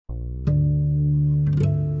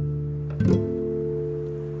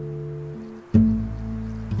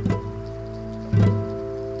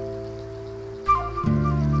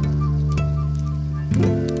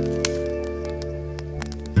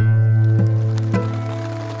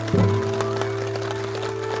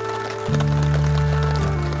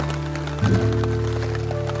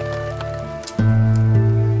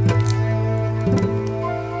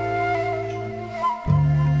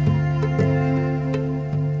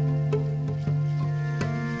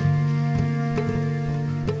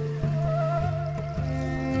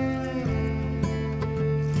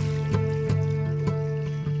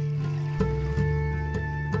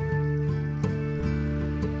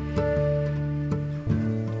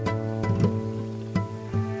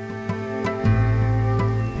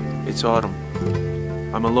It's autumn.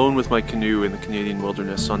 I'm alone with my canoe in the Canadian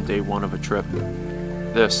wilderness on day one of a trip.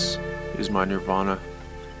 This is my nirvana.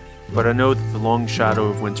 But I know that the long shadow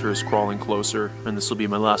of winter is crawling closer, and this will be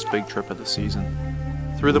my last big trip of the season.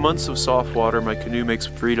 Through the months of soft water, my canoe makes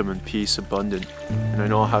freedom and peace abundant, and I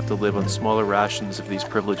know I'll have to live on smaller rations of these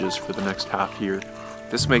privileges for the next half year.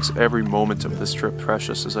 This makes every moment of this trip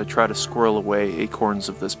precious as I try to squirrel away acorns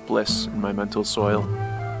of this bliss in my mental soil.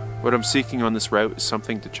 What I'm seeking on this route is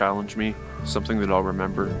something to challenge me, something that I'll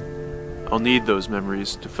remember. I'll need those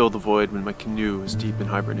memories to fill the void when my canoe is deep in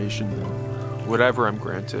hibernation. Whatever I'm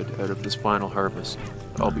granted out of this final harvest,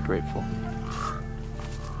 I'll be grateful.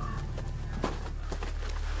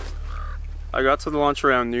 I got to the launch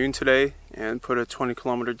around noon today and put a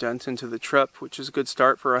 20-kilometer dent into the trip, which is a good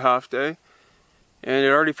start for a half day. And it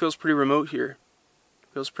already feels pretty remote here.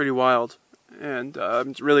 It feels pretty wild. And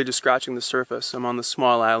I'm really just scratching the surface. I'm on the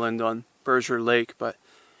small island on Berger Lake, but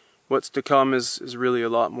what's to come is really a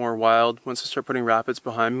lot more wild. Once I start putting rapids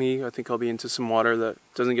behind me, I think I'll be into some water that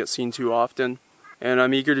doesn't get seen too often. And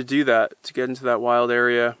I'm eager to do that, to get into that wild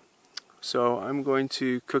area. So I'm going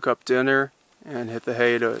to cook up dinner and hit the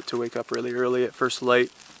hay to wake up really early at first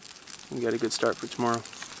light and get a good start for tomorrow.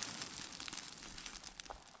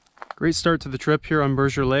 Great start to the trip here on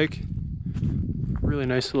Berger Lake. Really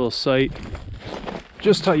nice little site.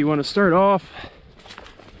 Just how you want to start off.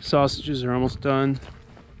 Sausages are almost done.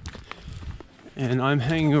 And I'm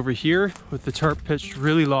hanging over here with the tarp pitched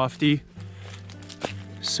really lofty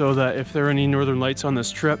so that if there are any northern lights on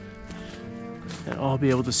this trip, that I'll be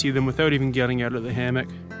able to see them without even getting out of the hammock.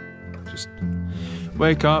 Just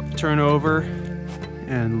wake up, turn over,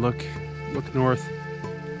 and look north.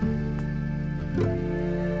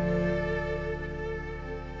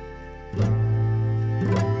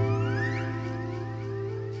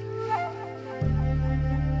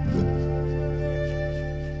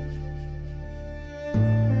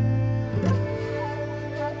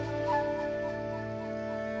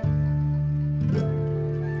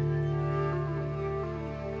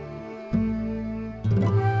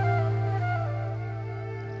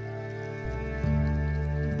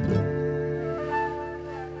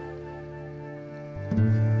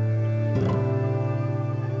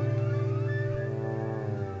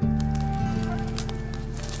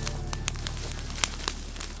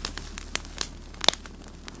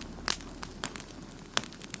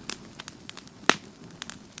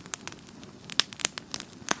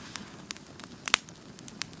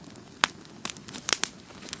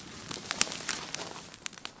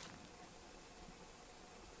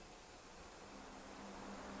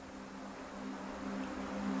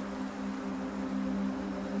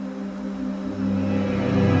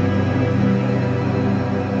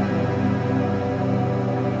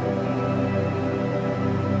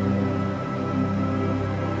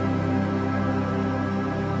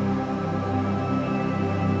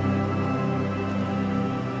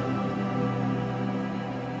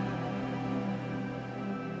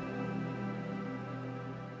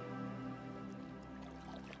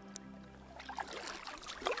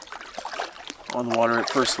 On the water at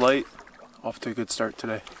first light, off to a good start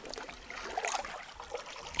today.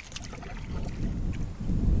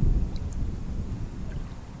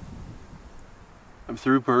 I'm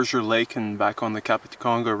through Berger Lake and back on the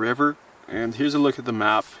Kapikotongwa River, and here's a look at the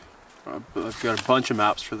map. I've got a bunch of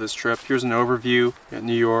maps for this trip. Here's an overview at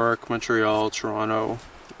New York, Montreal, Toronto,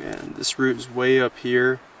 and this route is way up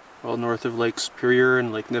here, well north of Lake Superior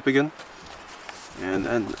and Lake Nipigon. And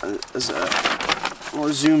then as a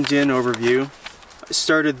more zoomed in overview, I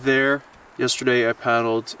started there. Yesterday I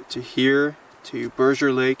paddled to here, to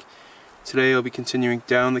Berger Lake. Today I'll be continuing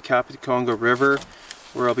down the Kapikotongwa River,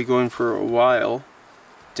 where I'll be going for a while,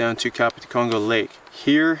 down to Kapikotongwa Lake.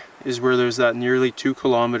 Here is where there's that nearly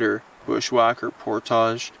 2-kilometer bushwhacker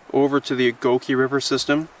portage over to the Ogoki River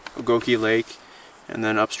system, Ogoki Lake, and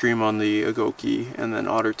then upstream on the Ogoki and then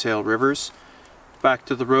Ottertail rivers, back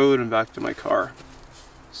to the road and back to my car.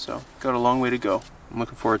 So, got a long way to go. I'm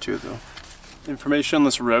looking forward to it though. Information on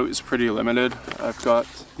this route is pretty limited. I've got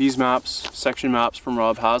these maps, section maps from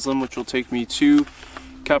Rob Haslam, which will take me to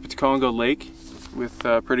Kapikotongwa Lake with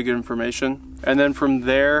pretty good information. And then from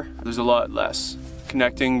there, there's a lot less.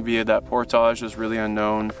 Connecting via that portage is really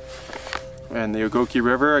unknown. And the Ogoki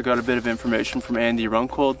River, I got a bit of information from Andy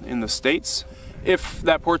Runcold in the States. If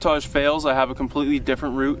that portage fails, I have a completely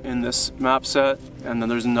different route in this map set, and then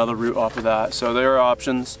there's another route off of that. So there are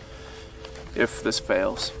options if this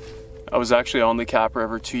fails. I was actually on the Cap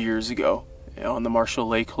River 2 years ago on the Marshall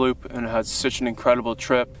Lake Loop, and I had such an incredible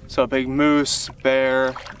trip. Saw big moose,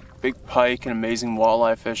 bear, big pike, and amazing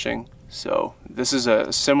walleye fishing. So this is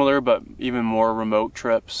a similar but even more remote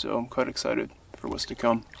trip, so I'm quite excited for what's to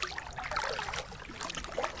come.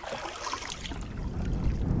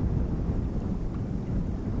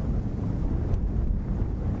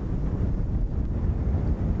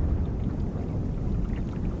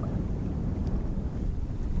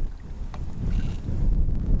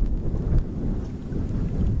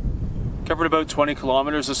 Covered about 20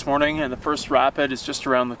 kilometers this morning, and the first rapid is just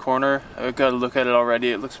around the corner. I've got to look at it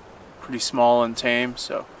already. It looks pretty small and tame,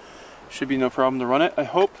 so should be no problem to run it, I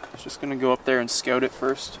hope. I'm just gonna go up there and scout it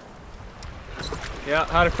first. Yeah,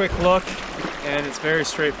 had a quick look, and it's very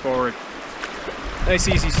straightforward. Nice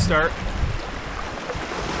easy start.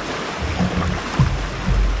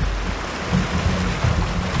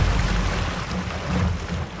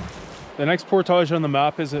 The next portage on the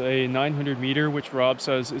map is a 900 meter, which Rob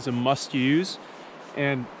says is a must use.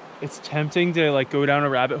 And it's tempting to like go down a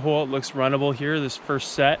rabbit hole. It looks runnable here, this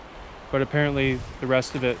first set, but apparently the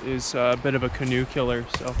rest of it is a bit of a canoe killer.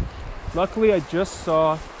 So luckily I just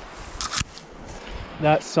saw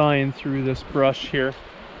that sign through this brush here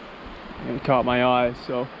and it caught my eye.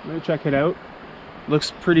 So I'm gonna check it out.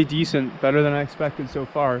 Looks pretty decent, better than I expected so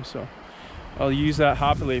far. So I'll use that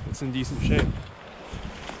happily if it's in decent shape.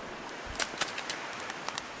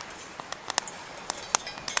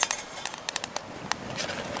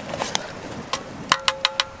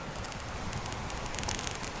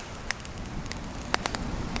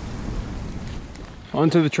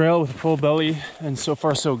 Onto the trail with a full belly, and so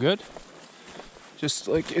far so good. Just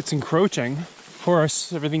like it's encroaching. Of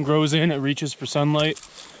course, everything grows in, it reaches for sunlight,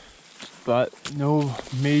 but no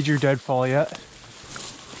major deadfall yet.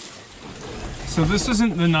 So this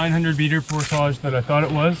isn't the 900 meter portage that I thought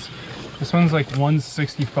it was. This one's like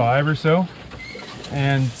 165 or so,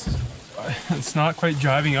 and it's not quite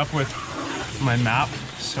jiving up with my map,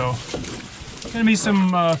 so gonna be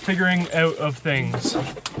some figuring out of things.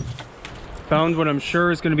 Found what I'm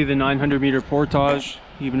sure is going to be the 900 meter portage,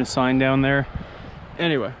 even a sign down there.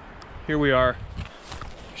 Anyway, here we are.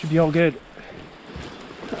 Should be all good.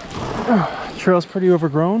 Trail's pretty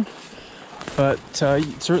overgrown, but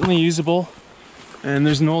certainly usable. And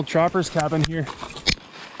there's an old trapper's cabin here.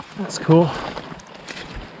 That's cool.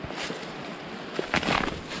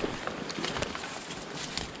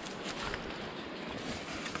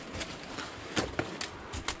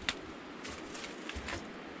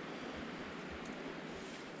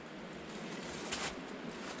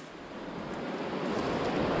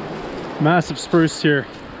 Massive spruce here.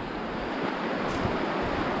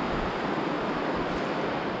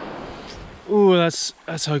 Ooh, that's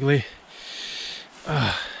ugly.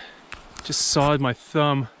 Just sawed my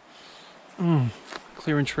thumb.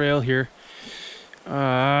 Clearing trail here.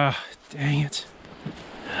 Dang it.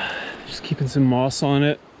 Just keeping some moss on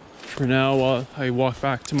it for now while I walk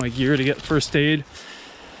back to my gear to get first aid.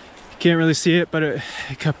 Can't really see it, but it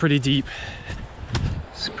cut pretty deep.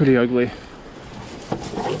 It's pretty ugly.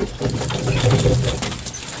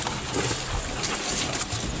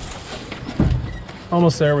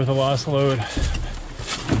 Almost there with the last load.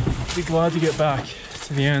 Be glad to get back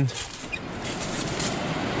to the end.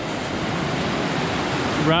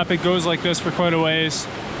 The rapid goes like this for quite a ways.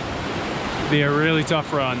 It'll be a really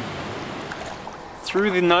tough run.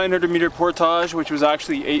 Through the 900 meter portage, which was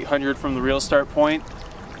actually 800 from the real start point.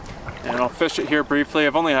 And I'll fish it here briefly.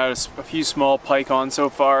 I've only had a few small pike on so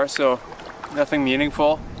far, so nothing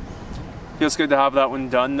meaningful. Feels good to have that one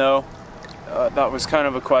done though. That was kind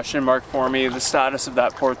of a question mark for me, the status of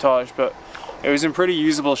that portage, but it was in pretty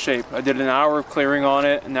usable shape. I did an hour of clearing on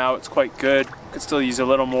it, and now it's quite good. Could still use a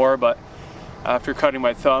little more, but after cutting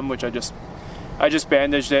my thumb, which I just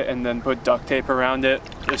bandaged it and then put duct tape around it,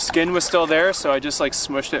 the skin was still there, so I just like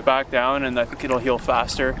smushed it back down, and I think it'll heal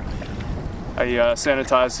faster. I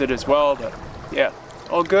sanitized it as well, but yeah,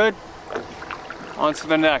 all good. On to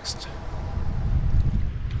the next.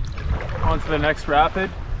 On to the next rapid.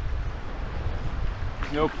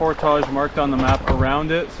 There's no portage marked on the map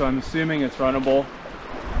around it, so I'm assuming it's runnable.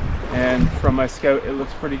 And from my scout, it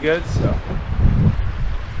looks pretty good, so.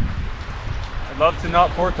 I'd love to not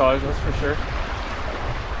portage, that's for sure.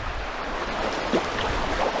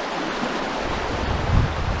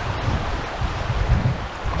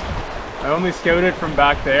 I only scouted from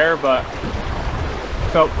back there, but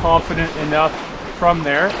felt confident enough from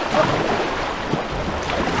there.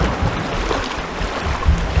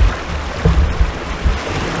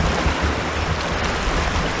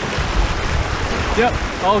 Yep,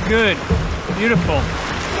 all good. Beautiful.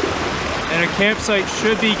 And a campsite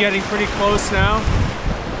should be getting pretty close now,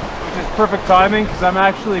 which is perfect timing because I'm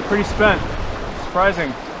actually pretty spent.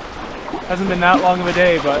 Surprising. Hasn't been that long of a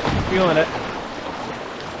day, but I'm feeling it.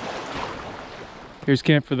 Here's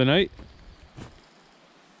camp for the night.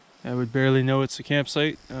 I would barely know it's a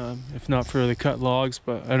campsite, if not for the cut logs,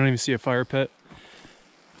 but I don't even see a fire pit.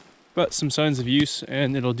 But some signs of use,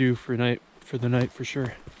 and it'll do for the night for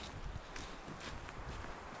sure.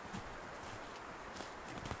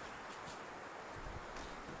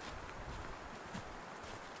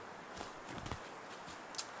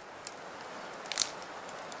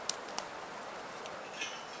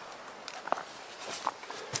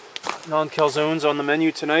 Non-calzones on the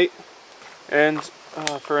menu tonight, and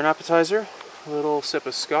for an appetizer, a little sip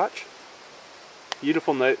of scotch.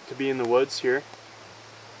 Beautiful night to be in the woods here.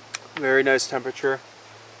 Very nice temperature.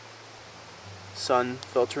 Sun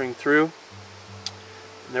filtering through.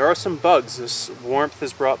 And there are some bugs. This warmth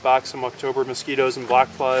has brought back some October mosquitoes and black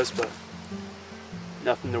flies, but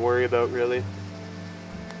nothing to worry about really.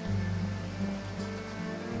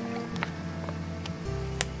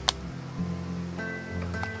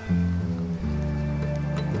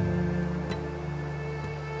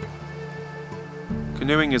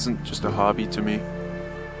 Canoeing isn't just a hobby to me.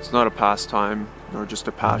 It's not a pastime, nor just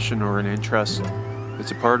a passion or an interest. It's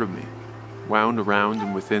a part of me, wound around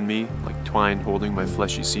and within me like twine holding my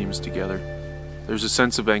fleshy seams together. There's a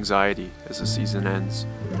sense of anxiety as the season ends.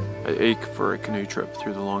 I ache for a canoe trip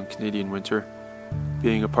through the long Canadian winter.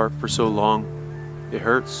 Being apart for so long, it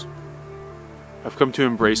hurts. I've come to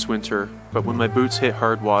embrace winter, but when my boots hit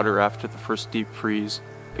hard water after the first deep freeze,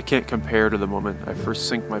 it can't compare to the moment I first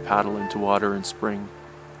sink my paddle into water in spring.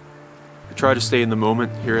 I try to stay in the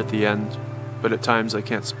moment here at the end, but at times I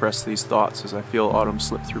can't suppress these thoughts as I feel autumn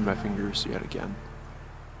slip through my fingers yet again.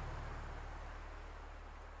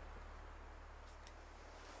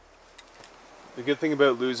 The good thing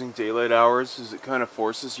about losing daylight hours is it kind of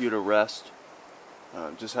forces you to rest.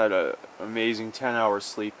 Just had an amazing 10-hour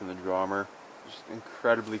sleep in the Drommer. Just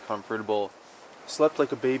incredibly comfortable. Slept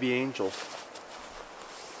like a baby angel.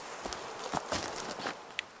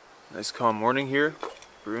 Nice calm morning here.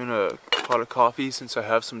 Brewing a pot of coffee since I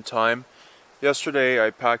have some time. Yesterday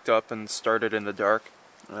I packed up and started in the dark.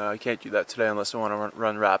 I can't do that today unless I want to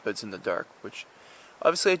run rapids in the dark, which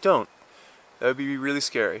obviously I don't. That would be really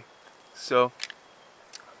scary. So,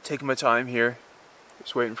 taking my time here,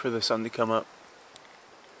 just waiting for the sun to come up.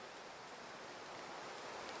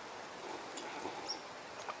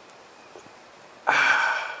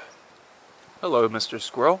 Hello, Mr.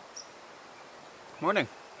 Squirrel. Morning.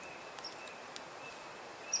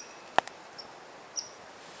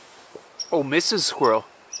 Oh, Mrs. Squirrel.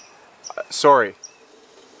 Sorry.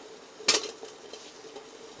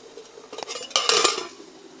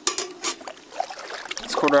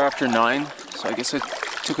 It's 9:15, so I guess I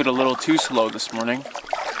took it a little too slow this morning.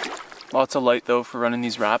 Lots of light though for running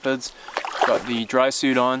these rapids. Got the dry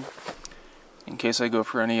suit on in case I go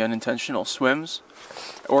for any unintentional swims,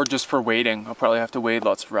 or just for wading. I'll probably have to wade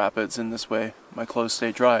lots of rapids, and this way my clothes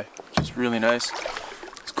stay dry, which is really nice.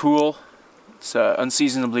 It's cool. It's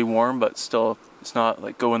unseasonably warm, but still it's not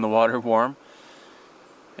like go in the water warm.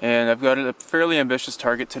 And I've got a fairly ambitious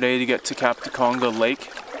target today to get to Kapikotongwa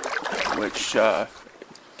Lake, which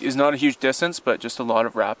is not a huge distance, but just a lot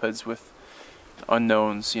of rapids with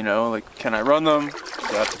unknowns, you know, like can I run them?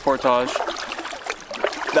 Do I have to portage?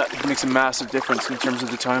 That makes a massive difference in terms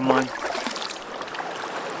of the timeline.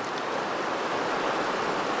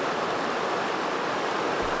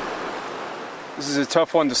 This is a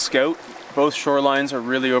tough one to scout. Both shorelines are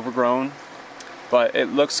really overgrown, but it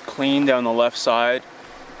looks clean down the left side,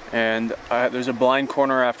 and there's a blind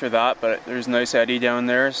corner after that, but there's a nice eddy down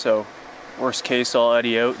there, so worst case I'll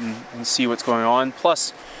eddy out and see what's going on.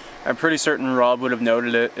 Plus, I'm pretty certain Rob would have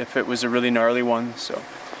noted it if it was a really gnarly one, so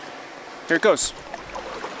here it goes.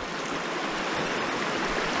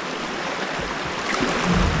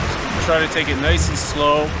 Try to take it nice and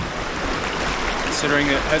slow, considering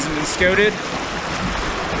it hasn't been scouted.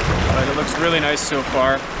 But it looks really nice so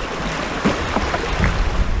far.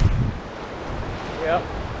 Yep.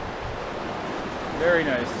 Very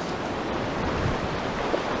nice.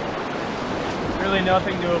 Really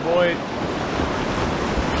nothing to avoid.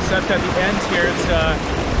 Except at the ends here, it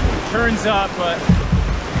turns up, but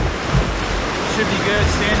should be good.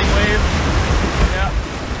 Standing wave. Yep.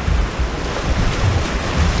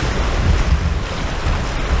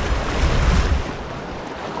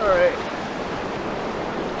 Alright.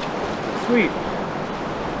 Sweet.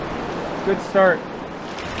 Good start.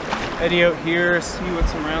 Eddy out here, see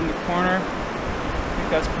what's around the corner. I think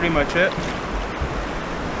that's pretty much it.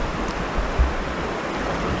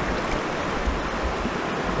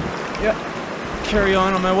 Yep. Carry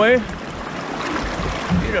on my way.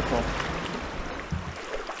 Beautiful.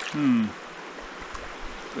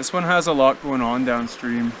 This one has a lot going on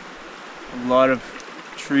downstream. A lot of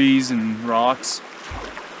trees and rocks,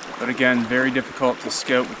 but again, very difficult to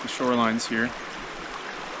scout with the shorelines here.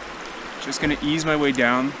 Just gonna ease my way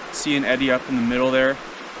down, see an eddy up in the middle there.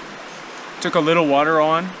 Took a little water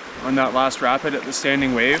on that last rapid at the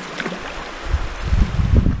standing wave.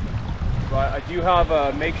 But I do have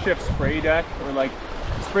a makeshift spray deck, or like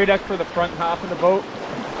spray deck for the front half of the boat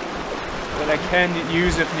that I can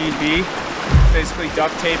use if need be. Basically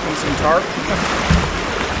duct tape and some tarp.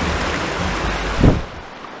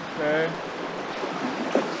 Okay.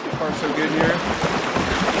 So far so good here.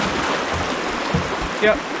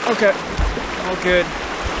 Yep, okay. All good.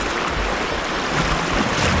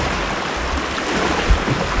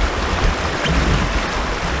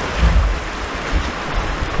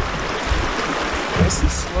 Nice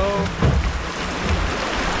and slow.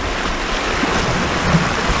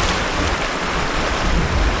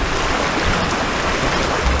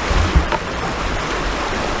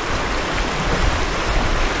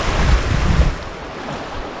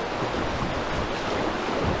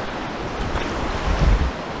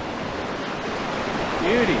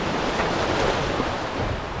 Beauty.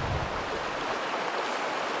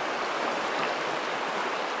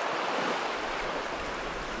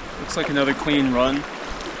 Looks like another clean run.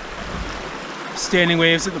 Standing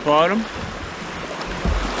waves at the bottom.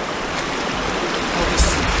 I'll just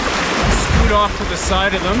scoot off to the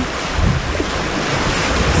side of them.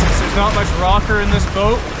 Since there's not much rocker in this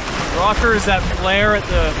boat. Rocker is that flare at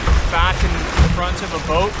the back and front of a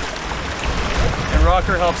boat. And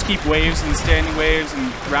rocker helps keep waves and standing waves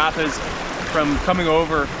and rapids from coming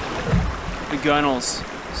over the gunnels.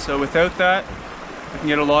 So without that, I can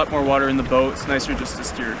get a lot more water in the boat. It's nicer just to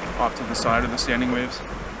steer off to the side of the standing waves.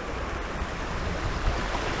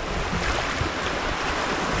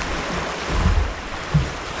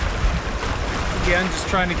 Again, just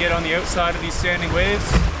trying to get on the outside of these standing waves.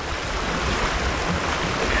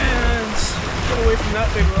 And get away from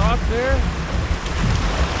that big rock there.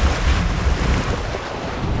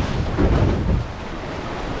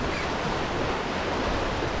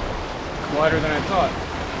 Wider than I thought.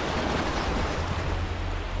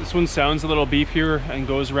 This one sounds a little beefier and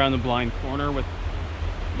goes around the blind corner with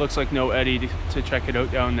looks like no eddy to check it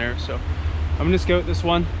out down there. So I'm gonna scout this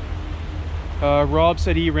one. Rob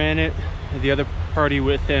said he ran it. The other party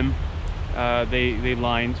with him, they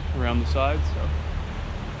lined around the sides. So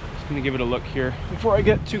just gonna give it a look here before I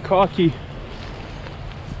get too cocky.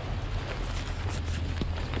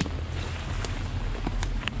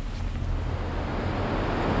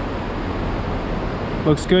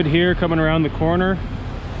 Looks good here coming around the corner,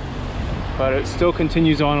 but it still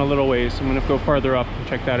continues on a little ways. So I'm gonna go farther up and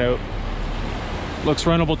check that out. Looks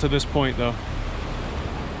runnable to this point though.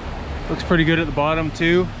 Looks pretty good at the bottom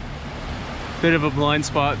too. Bit of a blind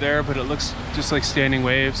spot there, but it looks just like standing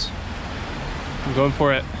waves. I'm going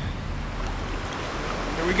for it.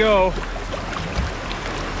 Here we go.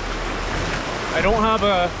 I don't have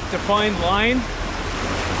a defined line.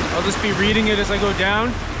 I'll just be reading it as I go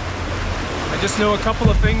down. I just know a couple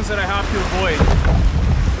of things that I have to avoid.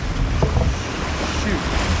 Shoot.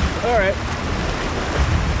 All right.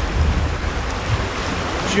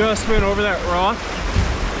 Just went over that rock.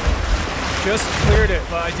 Just cleared it,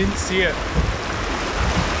 but I didn't see it.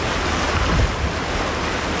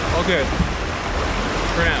 All good.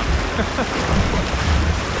 For now.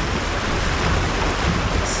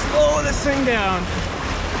 Slow this thing down.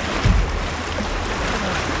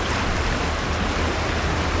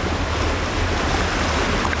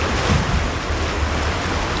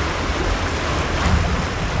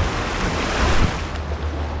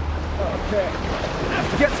 Okay, I have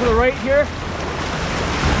to get to the right here.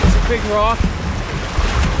 It's a big rock.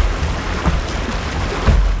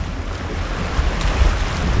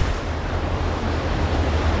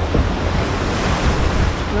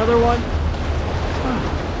 Another one.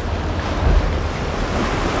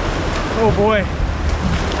 Oh boy.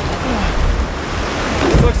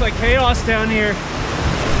 This looks like chaos down here.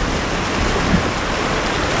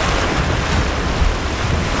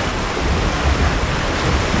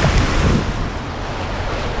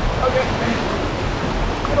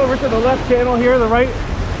 Over to the left channel here, the right,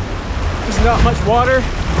 there's not much water.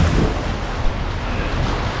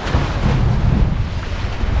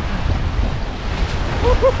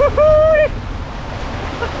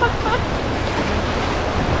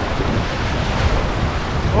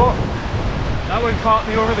 Oh, that one caught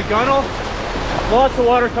me over the gunnel. Lots of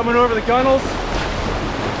water coming over the gunnels.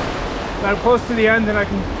 I'm close to the end and I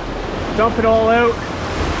can dump it all out.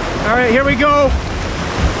 All right, here we go.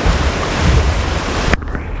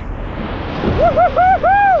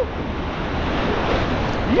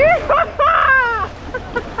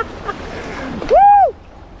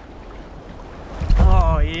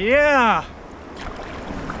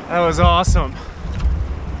 That was awesome.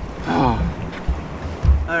 Oh.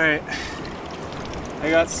 All right, I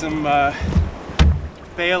got some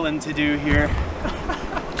bailing to do here.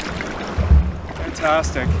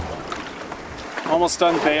 Fantastic. Almost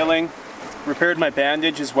done bailing. Repaired my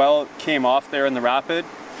bandage as well. It came off there in the rapid.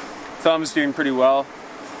 Thumb's doing pretty well.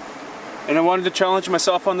 And I wanted to challenge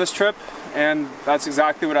myself on this trip, and that's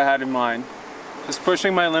exactly what I had in mind. Just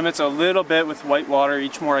pushing my limits a little bit with white water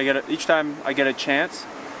each time I get a chance.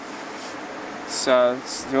 It's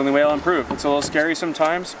the only way I'll improve. It's a little scary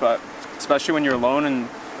sometimes, but especially when you're alone in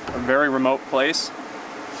a very remote place,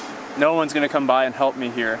 no one's going to come by and help me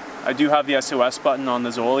here. I do have the SOS button on the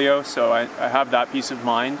Zoleo, so I have that peace of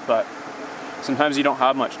mind, but sometimes you don't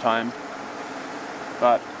have much time.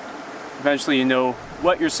 But eventually you know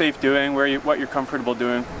what you're safe doing, what you're comfortable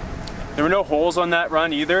doing. There were no holes on that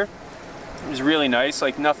run either. It was really nice,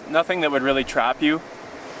 like nothing that would really trap you.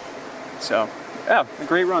 So yeah, a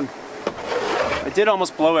great run. I did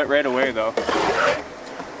almost blow it right away though.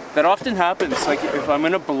 That often happens, like if I'm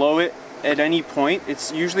gonna blow it at any point,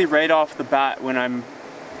 it's usually right off the bat when I'm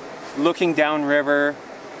looking downriver,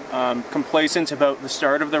 complacent about the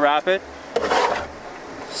start of the rapid.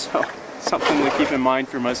 So, something to keep in mind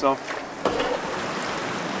for myself.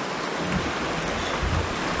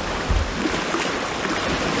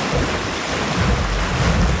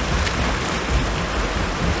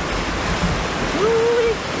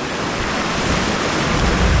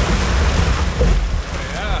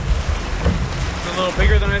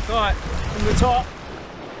 Bigger than I thought from the top.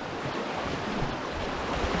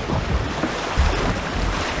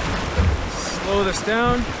 Slow this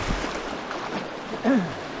down.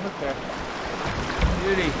 Look there.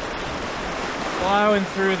 Beauty. Plowing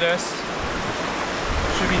through this.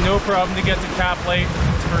 Should be no problem to get to Cap Lake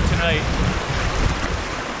for tonight.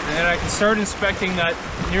 And then I can start inspecting that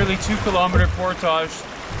nearly 2-kilometer portage,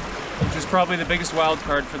 which is probably the biggest wild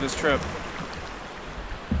card for this trip.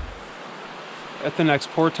 At the next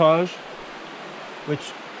portage,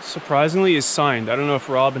 which surprisingly is signed. I don't know if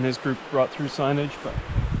Rob and his group brought through signage, but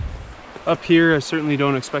up here I certainly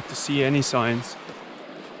don't expect to see any signs.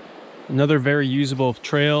 Another very usable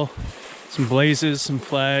trail, some blazes, some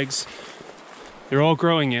flags. They're all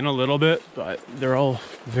growing in a little bit, but they're all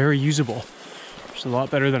very usable. It's a lot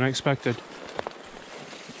better than I expected.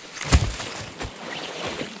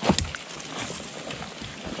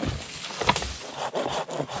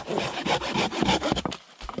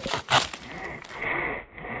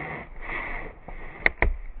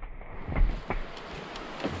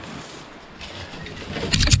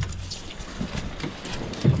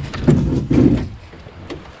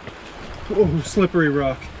 Oh, slippery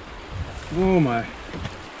rock. Oh my.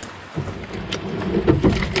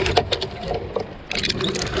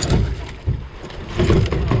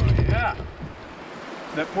 Oh yeah.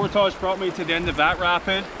 That portage brought me to the end of that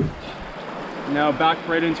rapid. Now back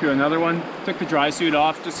right into another one. Took the dry suit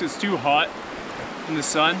off just 'cause it's too hot in the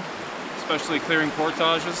sun, especially clearing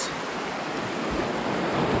portages.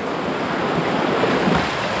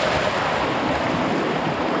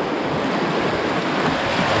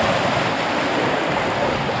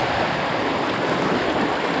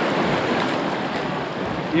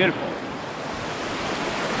 Beautiful.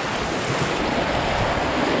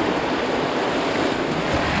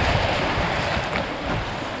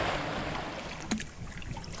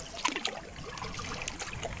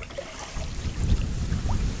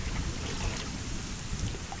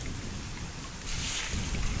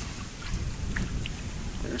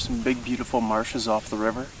 There's some big beautiful marshes off the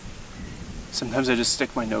river. Sometimes I just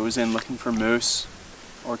stick my nose in looking for moose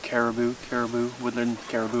or caribou. Woodland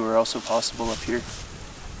caribou are also possible up here.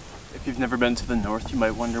 If you've never been to the north, you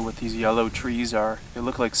might wonder what these yellow trees are. They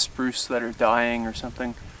look like spruce that are dying or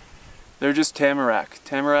something. They're just tamarack.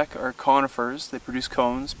 Tamarack are conifers. They produce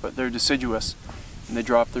cones, but they're deciduous, and they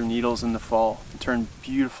drop their needles in the fall and turn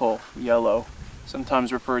beautiful yellow,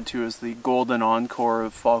 sometimes referred to as the golden encore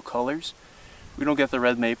of fall colors. We don't get the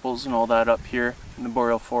red maples and all that up here in the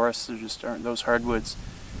boreal forests. There just aren't those hardwoods.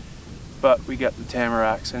 But we get the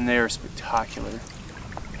tamaracks, and they are spectacular.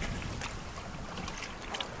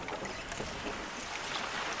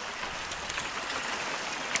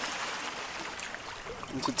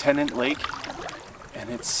 Into Tennant Lake, and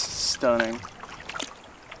it's stunning.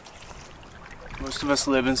 Most of us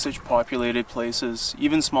live in such populated places,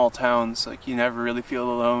 even small towns, like you never really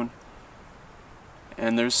feel alone.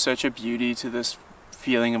 And there's such a beauty to this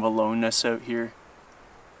feeling of aloneness out here.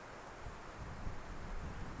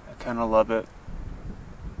 I kind of love it.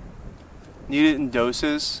 Need it in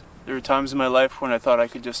doses. There were times in my life when I thought I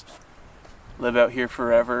could just live out here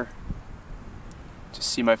forever, just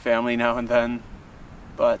see my family now and then.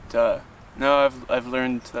 But no, I've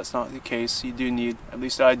learned that's not the case. You do need, at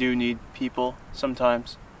least I do need people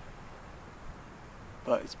sometimes.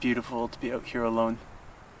 But it's beautiful to be out here alone.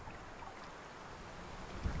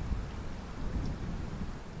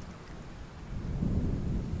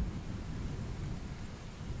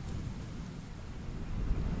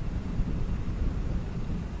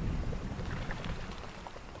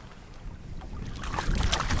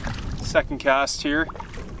 Second cast here.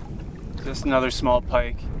 Just another small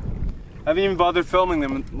pike. I haven't even bothered filming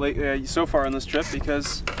them so far on this trip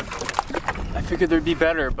because I figured there'd be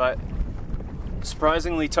better, but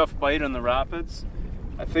surprisingly tough bite on the rapids.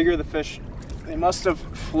 I figure the fish, they must have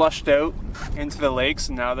flushed out into the lakes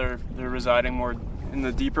and now they're residing more in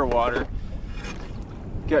the deeper water,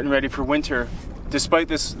 getting ready for winter. Despite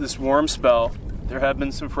this warm spell, there have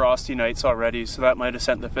been some frosty nights already, so that might have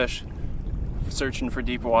sent the fish searching for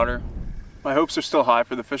deep water. My hopes are still high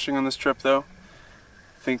for the fishing on this trip though.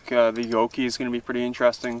 I think the Ogoki is going to be pretty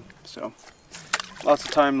interesting, so lots of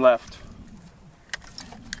time left.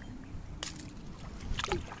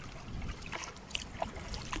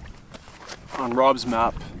 On Rob's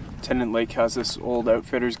map, Tennant Lake has this old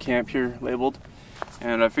outfitters camp here labeled,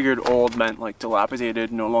 and I figured old meant like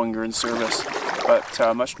dilapidated, no longer in service,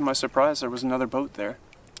 but much to my surprise there was another boat there.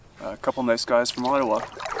 A couple nice guys from Ottawa.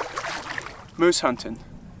 Moose hunting.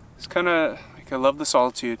 It's kind of like, I love the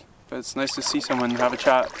solitude, but it's nice to see someone and have a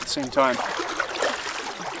chat at the same time.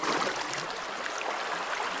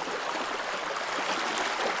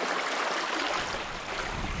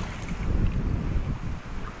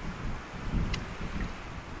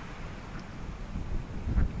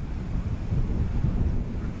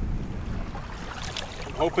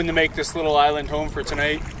 I'm hoping to make this little island home for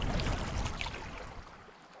tonight.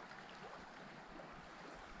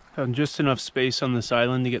 Found just enough space on this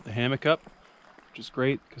island to get the hammock up, which is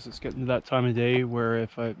great because it's getting to that time of day where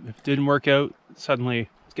if it didn't work out, suddenly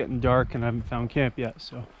it's getting dark and I haven't found camp yet.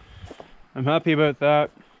 So I'm happy about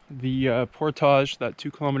that. The portage, that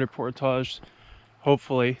 2 kilometer portage,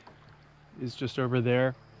 hopefully is just over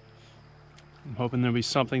there. I'm hoping there'll be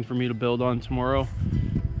something for me to build on tomorrow.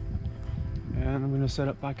 And I'm gonna set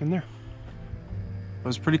up back in there. I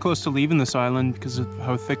was pretty close to leaving this island because of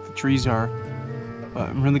how thick the trees are. But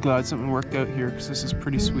I'm really glad something worked out here because this is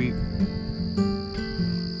pretty sweet.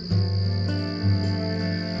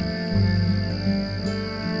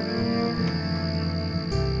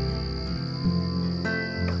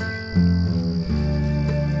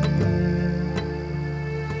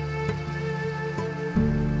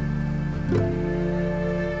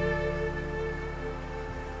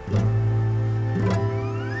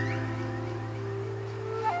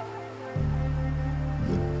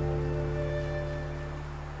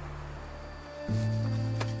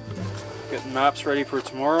 Getting maps ready for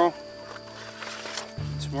tomorrow.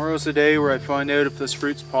 Tomorrow's the day where I find out if this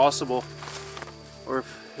route's possible, or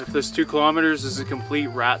if this 2 kilometers is a complete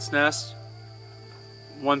rat's nest.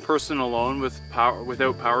 One person alone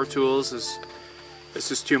without power tools is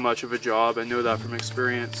just too much of a job. I know that from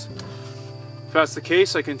experience. If that's the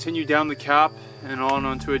case, I continue down the cap and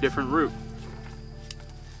onto a different route.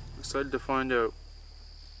 I'm excited to find out.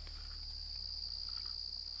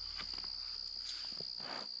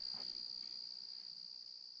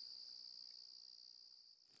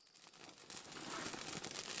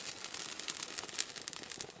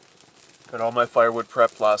 Got all my firewood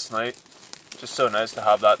prepped last night. Just so nice to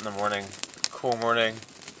have that in the morning. Cool morning.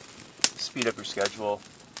 Speed up your schedule.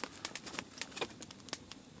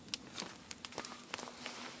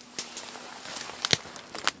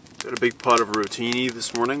 Got a big pot of rotini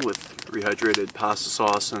this morning with rehydrated pasta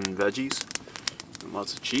sauce and veggies. And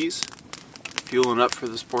lots of cheese. Fueling up for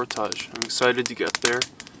this portage. I'm excited to get there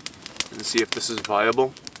and see if this is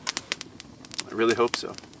viable. I really hope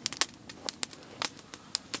so.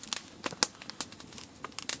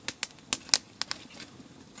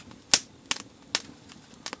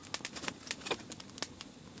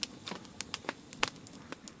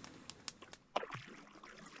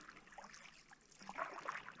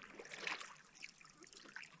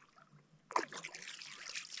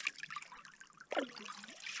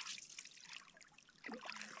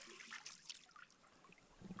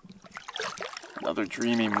 Another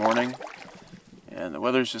dreamy morning, and the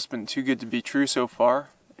weather's just been too good to be true so far,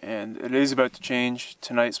 and it is about to change.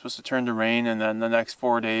 Tonight's supposed to turn to rain, and then the next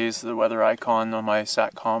 4 days the weather icon on my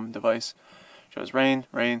SATCOM device shows rain,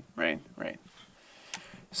 rain, rain, rain.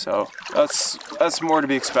 So that's more to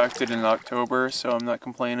be expected in October, so I'm not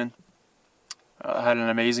complaining. I had an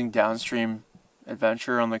amazing downstream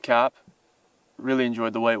adventure on the cap. Really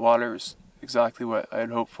enjoyed the white water. It was exactly what I had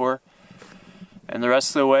hoped for. And the rest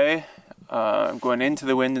of the way, I'm going into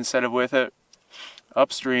the wind instead of with it.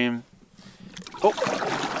 Upstream. Oh!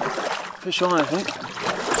 Fish on, I think.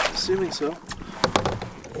 Assuming so.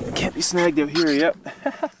 Can't be snagged out here yet.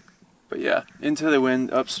 But yeah, into the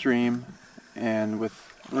wind, upstream, and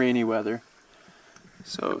with rainy weather.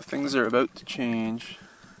 So things are about to change.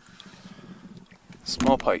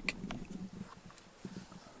 Small pike.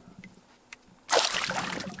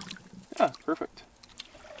 Yeah, perfect.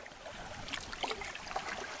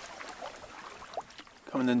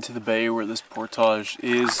 Coming into the bay where this portage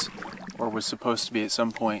is, or was supposed to be at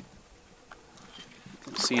some point.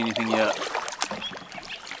 Don't see anything yet.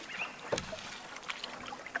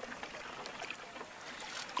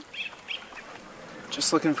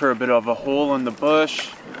 Just looking for a bit of a hole in the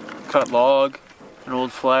bush, cut log, an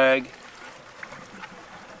old flag,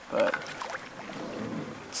 but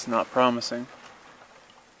it's not promising.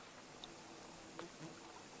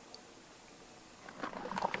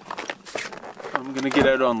 I'm gonna get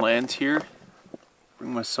out on land here,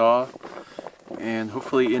 bring my saw, and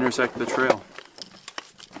hopefully intersect the trail.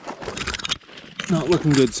 Not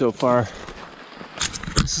looking good so far.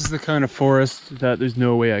 This is the kind of forest that there's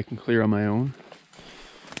no way I can clear on my own.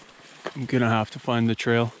 I'm gonna have to find the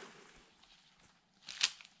trail.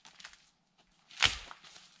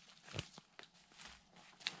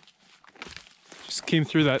 Just came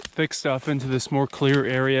through that thick stuff into this more clear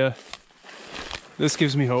area. This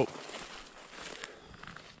gives me hope.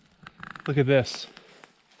 Look at this.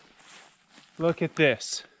 Look at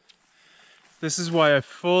this. This is why I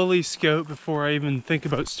fully scout before I even think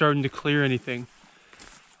about starting to clear anything.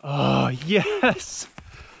 Oh, yes!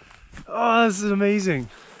 Oh, this is amazing.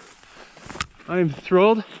 I'm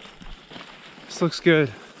thrilled. This looks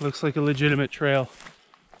good. Looks like a legitimate trail.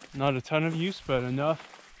 Not a ton of use, but enough.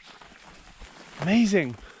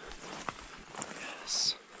 Amazing.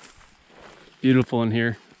 Yes. Beautiful in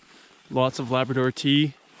here. Lots of Labrador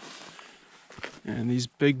tea. And these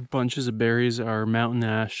big bunches of berries are mountain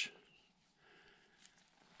ash.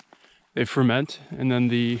 They ferment, and then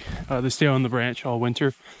they stay on the branch all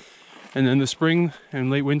winter. And then the spring and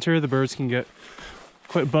late winter, the birds can get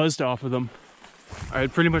quite buzzed off of them. I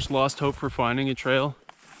had pretty much lost hope for finding a trail.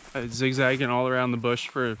 I was zigzagging all around the bush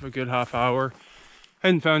for a good half hour.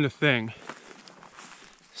 Hadn't found a thing.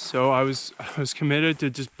 So I was committed to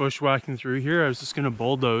just bushwhacking through here. I was just gonna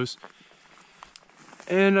bulldoze.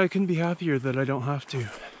 And I couldn't be happier that I don't have to.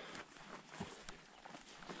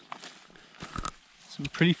 Some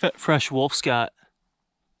pretty fresh wolf scat.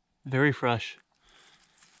 Very fresh.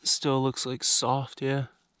 Still looks like soft, yeah.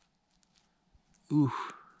 Ooh.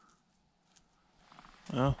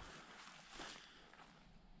 Well.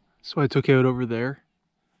 So I took out over there.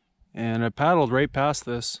 And I paddled right past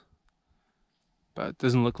this. But it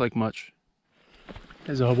doesn't look like much.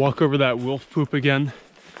 As I walk over that wolf poop again,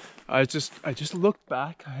 I just looked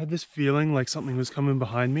back. I had this feeling like something was coming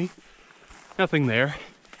behind me. Nothing there.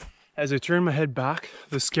 As I turned my head back,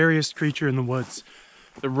 the scariest creature in the woods,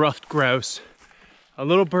 the ruffed grouse, a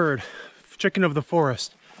little bird, chicken of the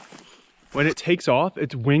forest. When it takes off,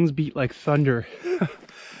 its wings beat like thunder.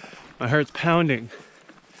 My heart's pounding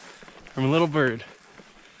from a little bird.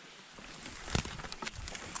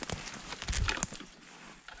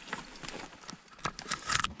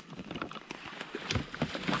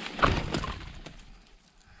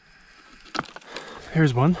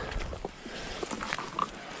 Here's one.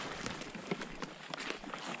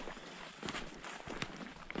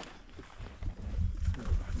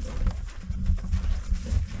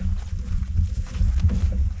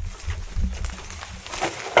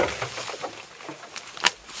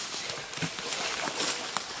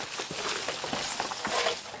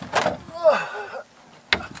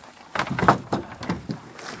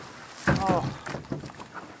 Oh,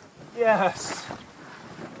 yes.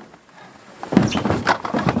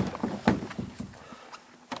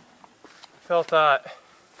 Felt that.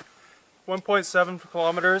 1.7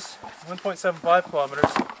 kilometers, 1.75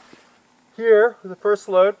 kilometers. Here, the first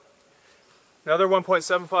load, another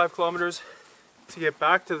 1.75 kilometers to get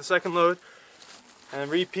back to the second load,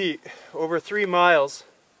 and repeat over 3 miles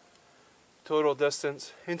total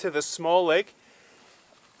distance into this small lake.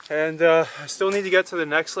 And I still need to get to the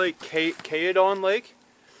next lake, Kapikotongwa Lake,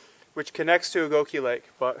 which connects to Ogoki Lake,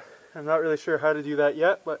 but I'm not really sure how to do that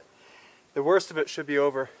yet, but the worst of it should be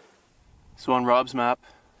over. So on Rob's map,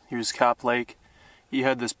 here's Cap Lake. He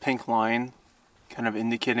had this pink line kind of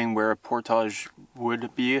indicating where a portage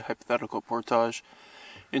would be, a hypothetical portage,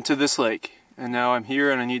 into this lake. And now I'm here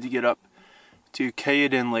and I need to get up to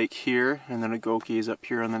Kapikotongwa Lake here, and then Ogoki is up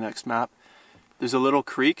here on the next map. There's a little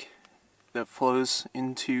creek that flows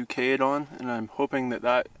into Kapikotongwa, and I'm hoping that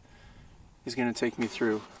that is going to take me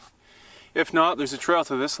through. If not, there's a trail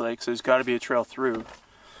to this lake, so there's got to be a trail through.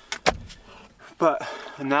 But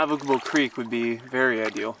a navigable creek would be very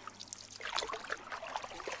ideal.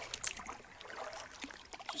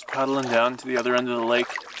 Just paddling down to the other end of the lake,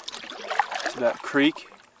 to that creek,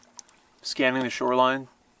 scanning the shoreline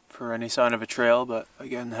for any sign of a trail, but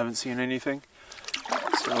again, haven't seen anything.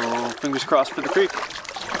 So fingers crossed for the creek.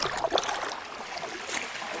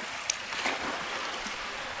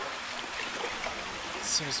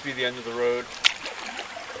 Seems to be the end of the road.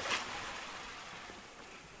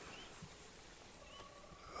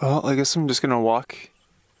 Well, I guess I'm just gonna walk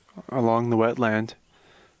along the wetland.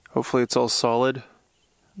 Hopefully it's all solid.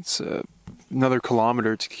 It's another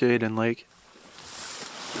kilometer to Caden Lake.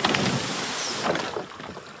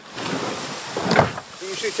 I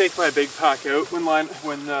usually take my big pack out when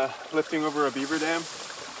lifting over a beaver dam,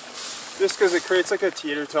 just because it creates like a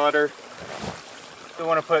teeter-totter. Don't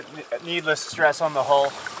want to put needless stress on the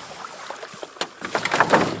hull.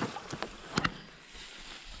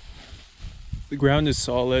 The ground is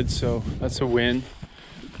solid, so that's a win,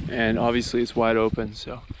 and obviously it's wide open,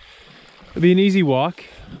 so it'll be an easy walk.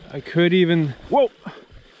 I could even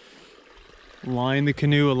line the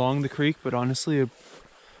canoe along the creek, but honestly it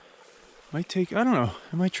might take, I don't know,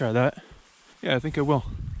 I might try that. Yeah, I think I will.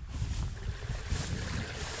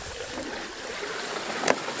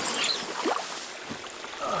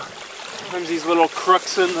 Sometimes these little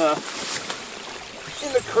crooks in the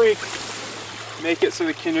creek make it so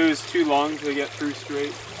the canoe is too long to get through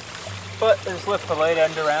straight. But just lift the light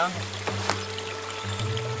end around.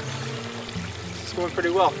 It's going pretty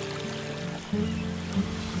well.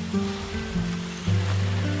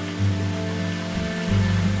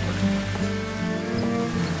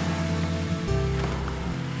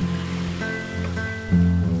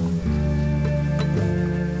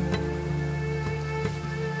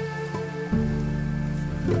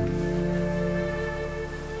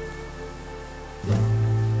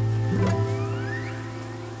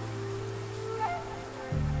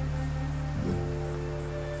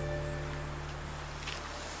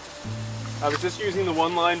 I was just using the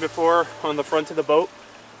one line before on the front of the boat.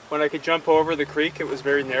 When I could jump over the creek, it was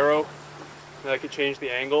very narrow, and I could change the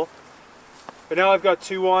angle. But now I've got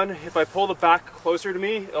two on. If I pull the back closer to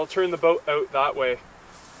me, it'll turn the boat out that way.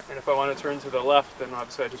 And if I want to turn to the left, then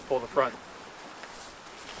obviously I just pull the front.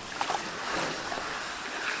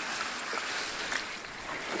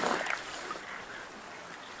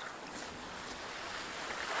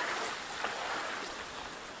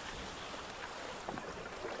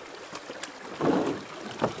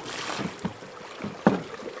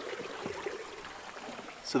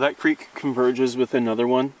 So that creek converges with another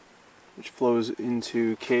one, which flows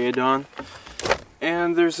into Caedon,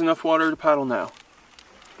 and there's enough water to paddle now.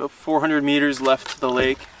 About 400 meters left to the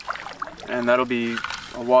lake, and that'll be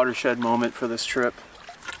a watershed moment for this trip.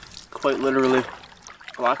 Quite literally.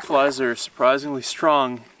 Black flies are surprisingly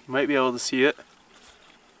strong. You might be able to see it.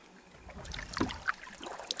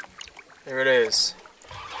 There it is.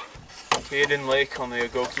 Caedon Lake on the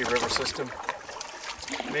Ogoki River system.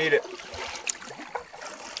 Made it.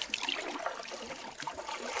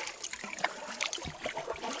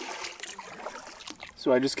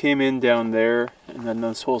 So I just came in down there, and then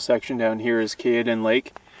this whole section down here is Caedon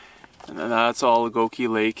Lake, and then that's all Ogoki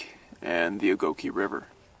Lake and the Ogoki River.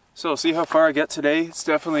 So see how far I get today. It's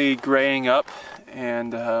definitely graying up,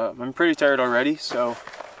 and I'm pretty tired already. So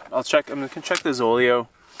I'm gonna check the Zoleo,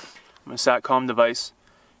 my SATCOM device,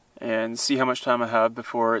 and see how much time I have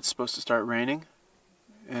before it's supposed to start raining.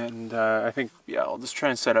 And I think, yeah, I'll just try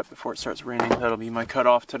and set up before it starts raining. That'll be my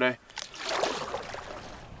cutoff today.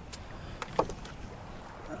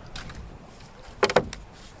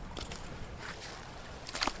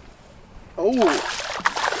 Oh,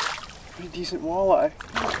 pretty decent walleye.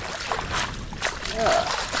 Yeah,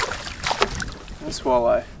 nice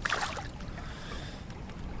walleye.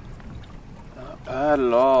 Not bad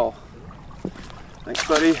at all. Thanks,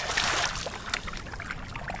 buddy.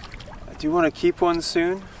 I do want to keep one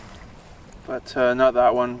soon, but not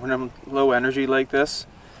that one. When I'm low energy like this,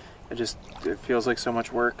 it feels like so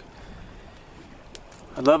much work.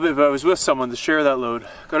 I'd love it if I was with someone to share that load.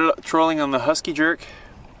 Got it trolling on the Husky Jerk.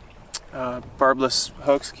 Barbless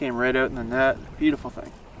hooks came right out in the net. Beautiful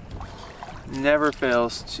thing. Never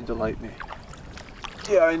fails to delight me.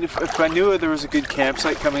 Yeah, and if I knew there was a good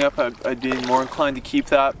campsite coming up, I'd be more inclined to keep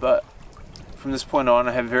that, but from this point on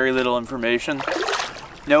I have very little information.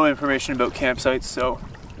 No information about campsites, so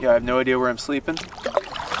yeah, I have no idea where I'm sleeping.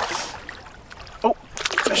 Oh,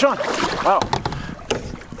 fish on! Wow,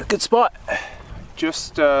 good spot.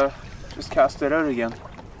 Just cast it out again.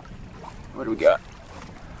 What do we got?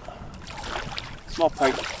 Small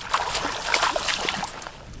pike.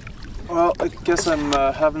 Well, I guess I'm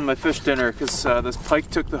having my fish dinner because this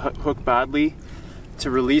pike took the hook badly.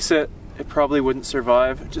 To release it, it probably wouldn't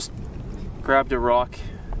survive. Just grabbed a rock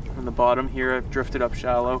from the bottom here. I've drifted up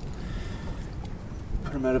shallow.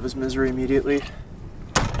 Put him out of his misery immediately.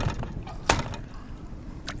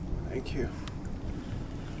 Thank you.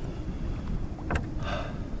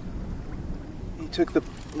 He took the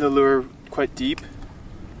lure quite deep.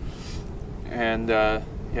 And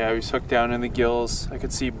yeah, he was hooked down in the gills. I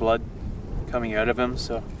could see blood coming out of him,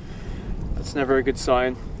 so that's never a good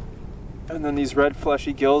sign. And then these red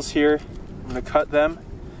fleshy gills here, I'm gonna cut them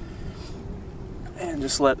and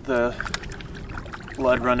just let the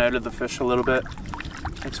blood run out of the fish a little bit.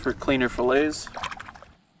 Makes for cleaner fillets.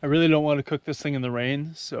 I really don't want to cook this thing in the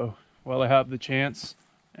rain, so while I have the chance,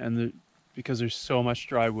 and because there's so much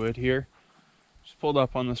dry wood here, just pulled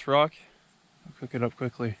up on this rock. I'll cook it up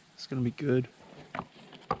quickly. It's gonna be good.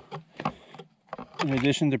 In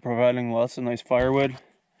addition to providing lots of nice firewood,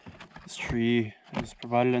 this tree has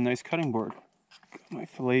provided a nice cutting board. Got my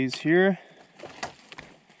fillets here.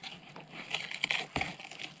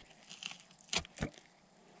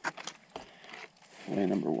 Fillet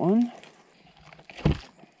number 1.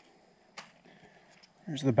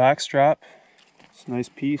 There's the back strap. It's a nice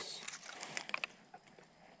piece.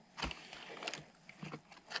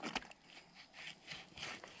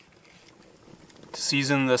 To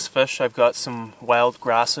season this fish, I've got some wild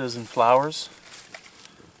grasses and flowers.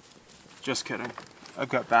 Just kidding. I've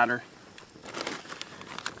got batter.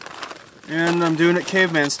 And I'm doing it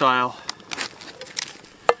caveman style.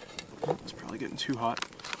 Oh, it's probably getting too hot.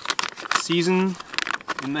 Season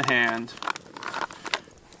in the hand.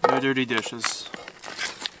 No dirty dishes.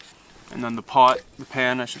 And then the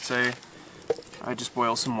pan I should say, I just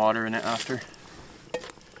boil some water in it after.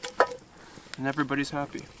 And everybody's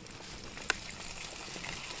happy.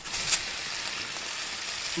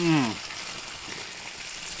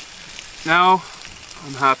 Now,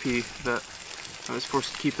 I'm happy that I was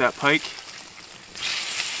forced to keep that pike.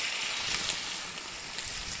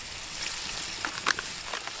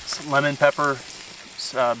 Some lemon pepper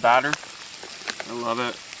batter. I love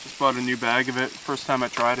it. Just bought a new bag of it. First time I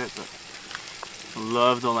tried it, but I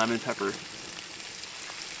love the lemon pepper.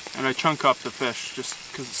 And I chunk up the fish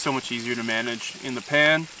just because it's so much easier to manage in the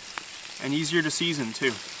pan and easier to season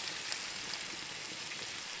too.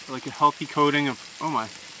 Like a healthy coating of, oh my.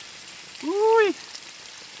 Ooh.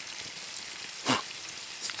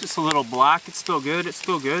 It's just a little black. It's still good. It's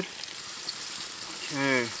still good.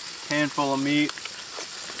 Okay, pan full of meat.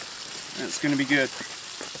 And it's gonna be good.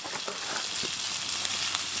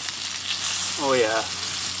 Oh yeah.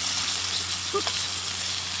 Oops.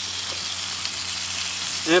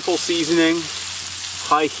 Ample seasoning,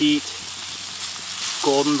 high heat,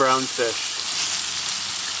 golden brown fish.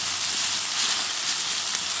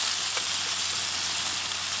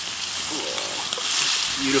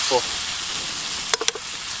 Oh, beautiful.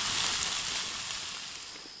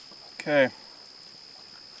 Okay.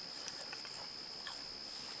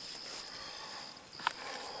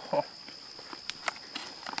 Oh.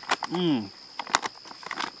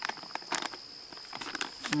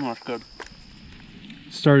 That's good.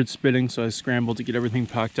 Started spitting, so I scrambled to get everything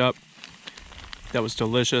packed up. That was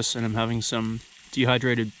delicious, and I'm having some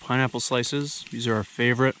dehydrated pineapple slices. These are our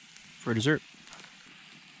favorite for dessert.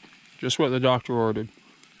 Just what the doctor ordered.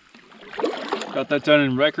 Got that done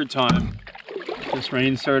in record time. This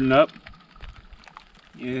rain's starting up,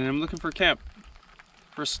 and I'm looking for camp.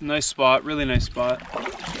 First nice spot, really nice spot.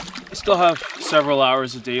 I still have several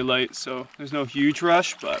hours of daylight, so there's no huge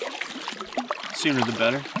rush, but sooner the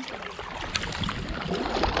better.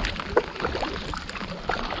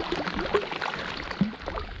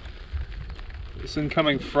 This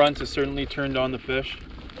incoming front has certainly turned on the fish.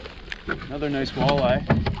 Another nice walleye.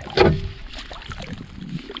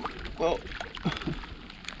 Well,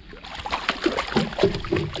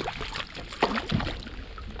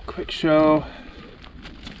 quick show.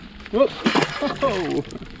 Whoop! Oh.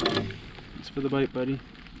 Thanks for the bite, buddy.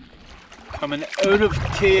 Coming out of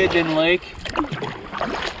Theoden Lake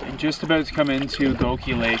and just about to come into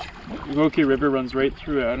Ogoki Lake. The Ogoki River runs right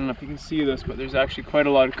through it. I don't know if you can see this, but there's actually quite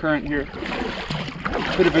a lot of current here.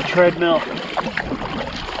 Bit of a treadmill.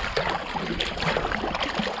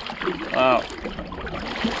 Wow.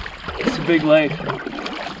 It's a big lake.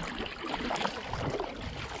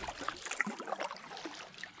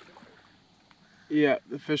 Yeah,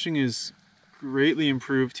 the fishing is greatly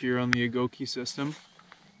improved here on the Ogoki system.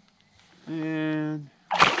 And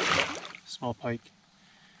small pike,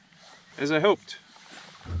 as I hoped.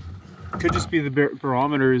 Could just be the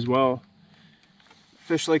barometer as well.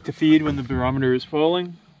 Fish like to feed when the barometer is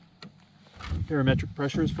falling. Barometric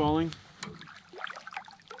pressure is falling.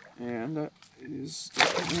 And that is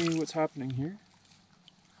definitely what's happening here.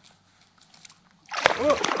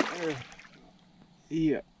 Oh, there.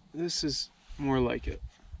 Yeah, this is more like it.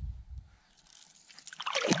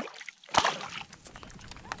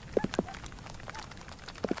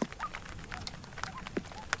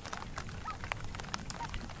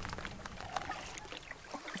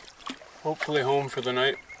 Hopefully home for the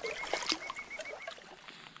night.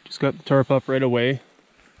 Just got the tarp up right away.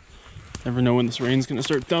 Never know when this rain's gonna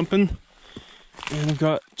start dumping. And I've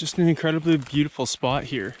got just an incredibly beautiful spot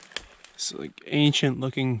here. It's like ancient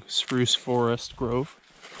looking spruce forest grove.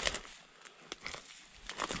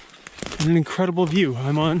 And an incredible view.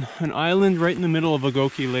 I'm on an island right in the middle of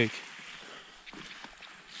Ogoki Lake.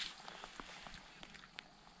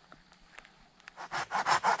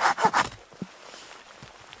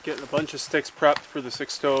 Getting a bunch of sticks prepped for the stick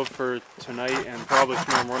stove for tonight and probably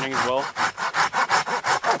tomorrow morning as well.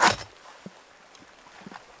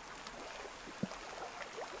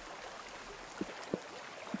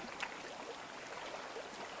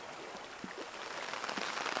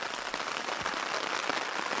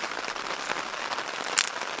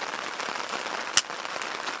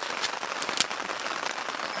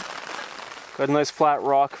 Got a nice flat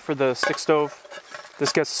rock for the stick stove.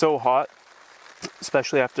 This gets so hot,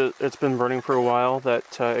 especially after it's been burning for a while,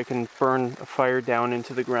 that it can burn a fire down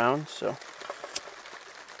into the ground, so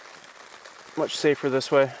much safer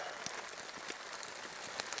this way.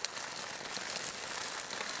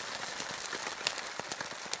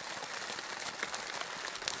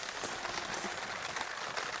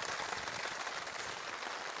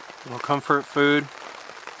 A little comfort food,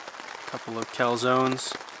 a couple of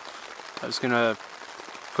calzones. I was gonna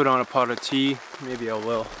put on a pot of tea. Maybe I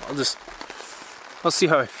will. I'll see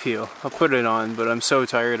how I feel. I'll put it on, but I'm so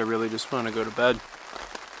tired I really just want to go to bed.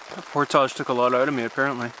 That portage took a lot out of me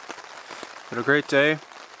apparently. Had a great day.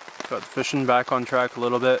 Got the fishing back on track a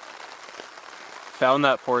little bit. Found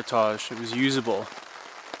that portage. It was usable.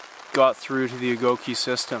 Got through to the Ogoki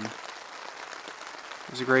system.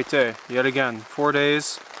 It was a great day. Yet again, 4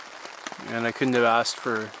 days, and I couldn't have asked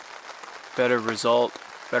for better result,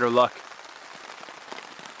 better luck.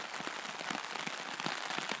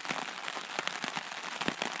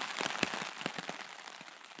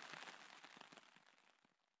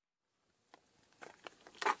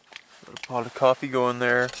 Pot of coffee going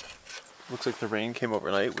there. Looks like the rain came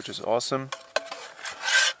overnight, which is awesome.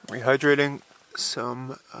 Rehydrating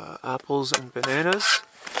some apples and bananas.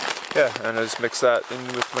 Yeah, and I just mix that in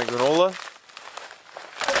with my granola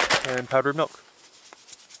and powdered milk.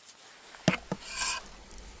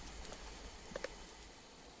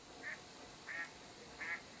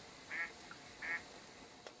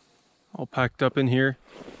 All packed up in here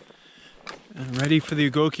and ready for the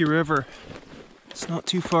Ogoki River. It's not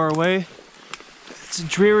too far away. It's a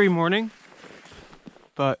dreary morning,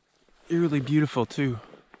 but eerily beautiful too.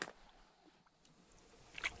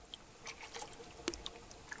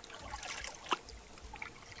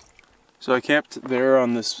 So I camped there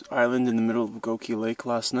on this island in the middle of Ogoki Lake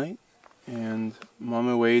last night, and I'm on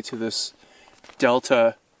my way to this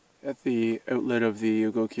delta at the outlet of the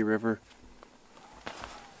Ogoki River.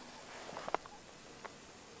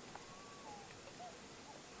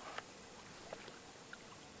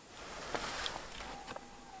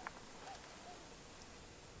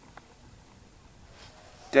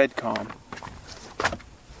 Dead calm.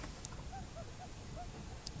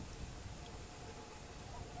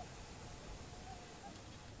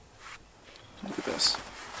 Look at this.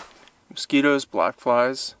 Mosquitoes, black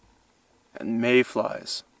flies, and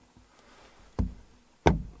mayflies.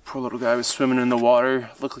 Poor little guy was swimming in the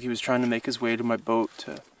water. Looked like he was trying to make his way to my boat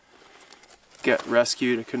to get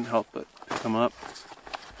rescued. I couldn't help but pick him up.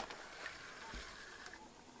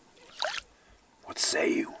 What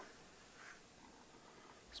say you?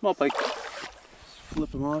 Small pike.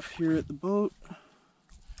 Flip him off here at the boat.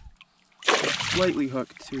 Slightly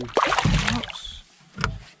hooked too. Oops.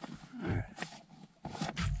 Alright.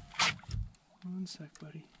 One sec,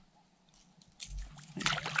 buddy.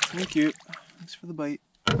 Thank you. Thanks for the bite.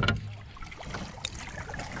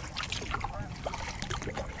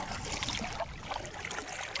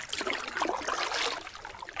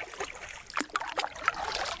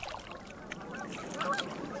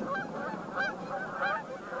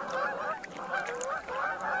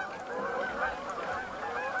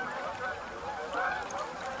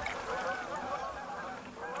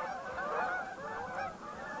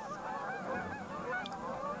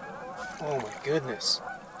 Oh my goodness.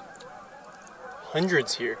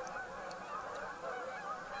 Hundreds here.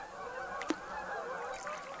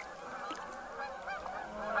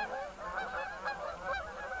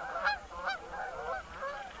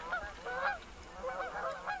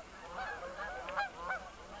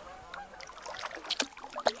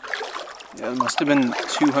 Yeah, there must have been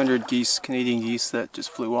 200 geese, Canadian geese, that just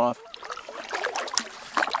flew off.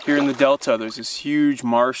 Here in the delta, there's this huge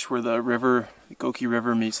marsh where the river, the Ogoki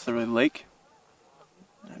River, meets the lake.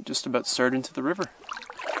 I'm just about to start into the river.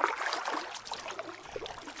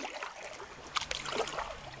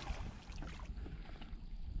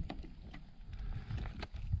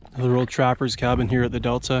 Another old trapper's cabin here at the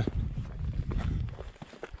delta.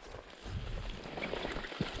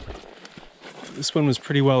 This one was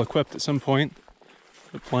pretty well equipped at some point.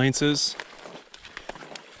 Appliances.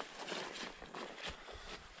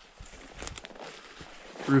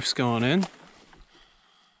 Roof's going in.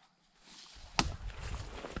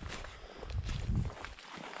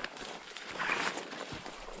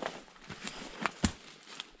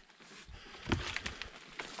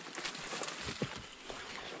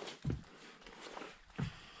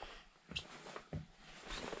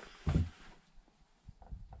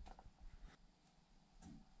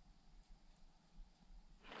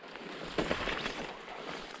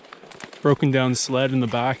 Broken down sled in the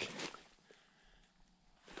back.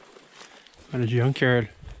 And a junkyard.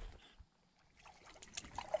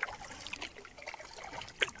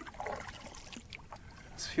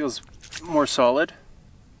 This feels more solid.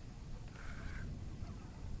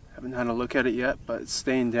 Haven't had a look at it yet, but it's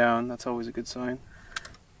staying down. That's always a good sign.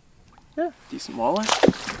 Yeah, decent walleye.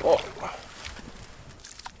 Oh.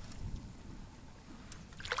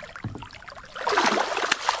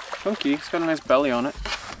 Chunky, it's got a nice belly on it.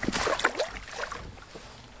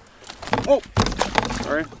 Oh!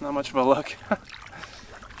 Sorry, not much of a look.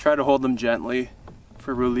 Try to hold them gently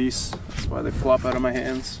for release. That's why they flop out of my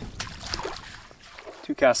hands.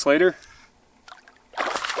 2 casts later.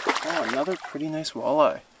 Oh, another pretty nice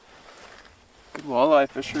walleye. Good walleye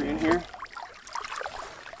fishery in here.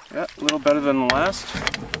 Yeah, a little better than the last.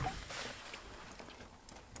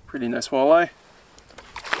 Pretty nice walleye.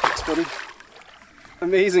 Thanks, buddy.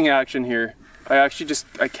 Amazing action here. I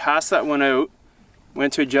cast that one out.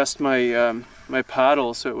 Went to adjust my my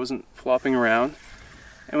paddle so it wasn't flopping around,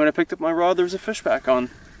 and when I picked up my rod, there was a fish back on.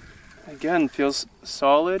 Again, feels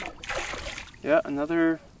solid. Yeah,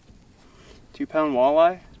 another 2-pound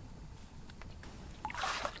walleye.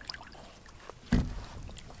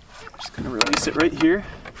 Just gonna release it right here.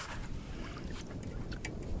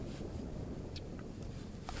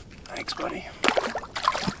 Thanks, buddy.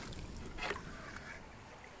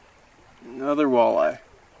 Another walleye.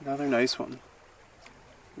 Another nice one.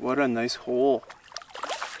 What a nice hole.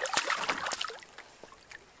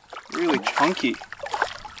 Really chunky.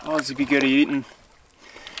 Oh, this would be good eating.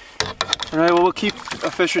 Alright, well, we'll keep a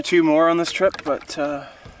fish or 2 more on this trip, but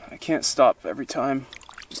I can't stop every time.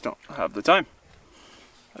 Just don't have the time.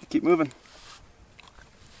 Gotta keep moving.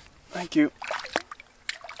 Thank you.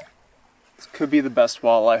 This could be the best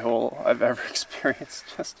walleye hole I've ever experienced.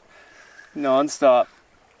 Just non-stop.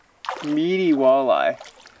 Meaty walleye.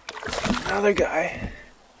 Another guy.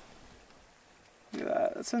 Look at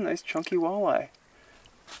that, that's a nice chunky walleye.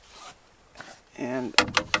 And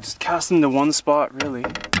just cast into one spot, really.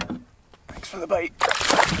 Thanks for the bite.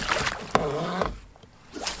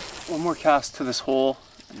 One more cast to this hole,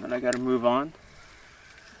 and then I gotta move on.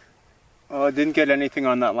 Well, I didn't get anything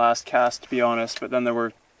on that last cast, to be honest, but then there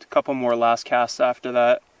were a couple more last casts after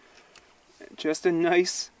that. Just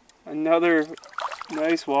another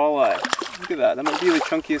nice walleye. Look at that, that might be the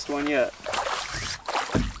chunkiest one yet.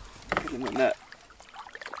 Get in the net.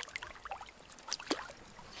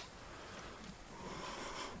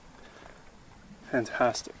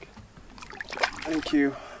 Fantastic. Thank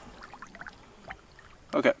you.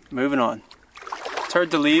 Okay, moving on. It's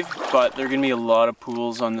hard to leave, but there are going to be a lot of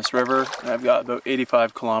pools on this river. I've got about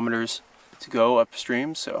 85 kilometers to go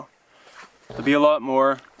upstream, so there'll be a lot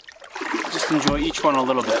more. Just enjoy each one a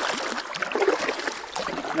little bit.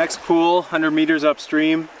 Next pool, 100 meters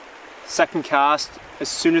upstream. Second cast, as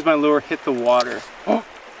soon as my lure hit the water. Oh!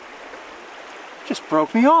 Just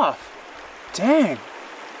broke me off. Dang.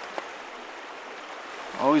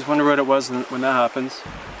 Always wonder what it was when that happens.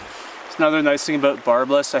 It's another nice thing about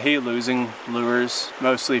barbless. I hate losing lures,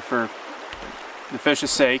 mostly for the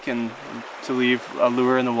fish's sake and to leave a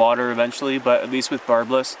lure in the water eventually, but at least with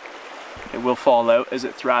barbless, it will fall out as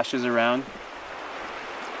it thrashes around.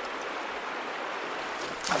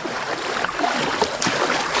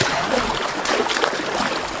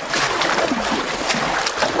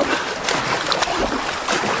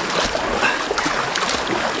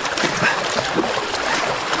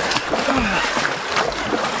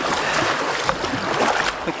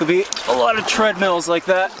 There'll be a lot of treadmills like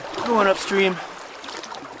that going upstream.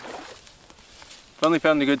 Finally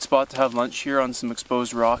found a good spot to have lunch here on some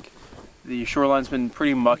exposed rock. The shoreline's been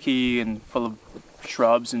pretty mucky and full of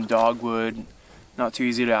shrubs and dogwood, not too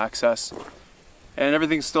easy to access. And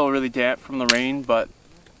everything's still really damp from the rain, but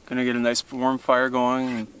gonna get a nice warm fire going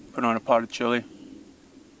and put on a pot of chili.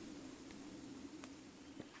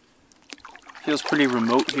 Feels pretty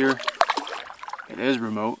remote here. It is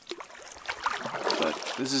remote,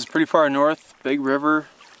 but this is pretty far north, big river,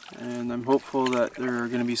 and I'm hopeful that there are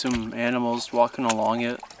going to be some animals walking along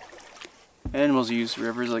it. Animals use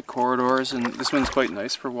rivers like corridors, and this one's quite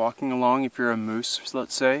nice for walking along if you're a moose,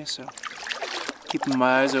 let's say, so keeping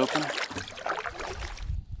my eyes open.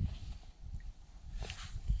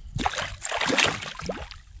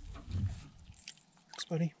 Thanks,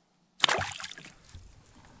 buddy.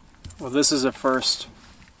 Well, this is a first.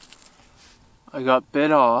 I got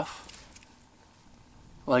bit off,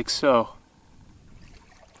 like so.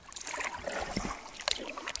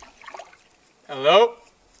 Hello?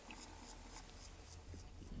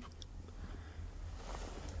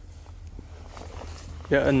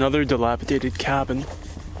 Yeah, another dilapidated cabin.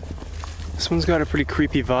 This one's got a pretty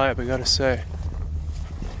creepy vibe, I gotta say.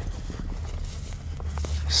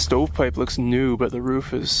 Stovepipe looks new, but the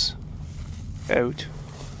roof is out.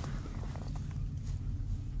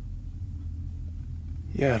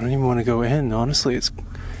 Yeah, I don't even want to go in, honestly. It's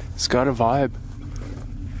got a vibe.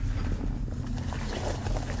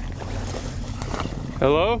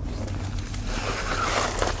 Hello?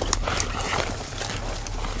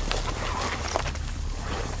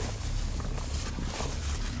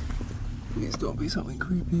 Please don't be something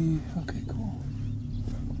creepy. Okay, cool.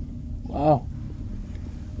 Wow.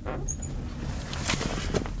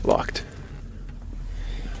 Locked.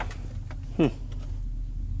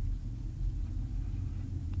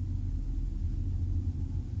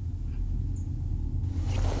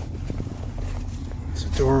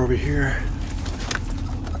 Door over here.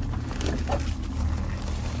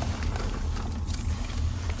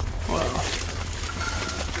 Wow.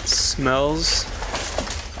 It smells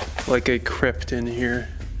like a crypt in here.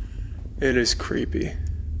 It is creepy.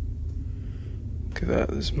 Look at that,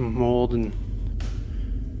 there's mold and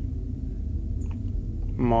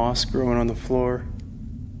moss growing on the floor.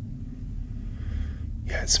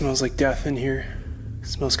 Yeah, it smells like death in here. It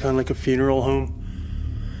smells kind of like a funeral home.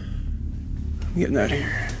 I'm getting out of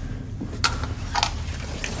here.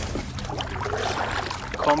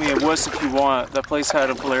 Call me a wuss if you want. That place had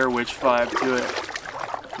a Blair Witch vibe to it.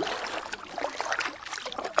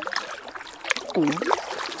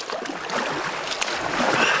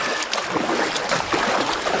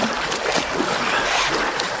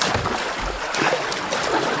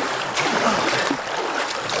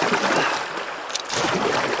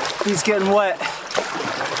 He's getting wet.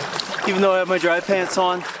 Even though I have my dry pants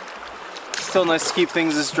on. Still nice to keep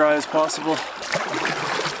things as dry as possible.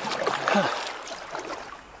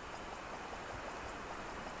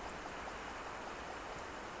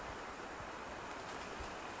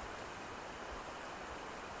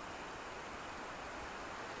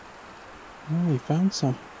 Oh, you found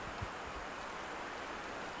some.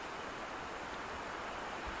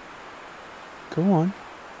 Go on.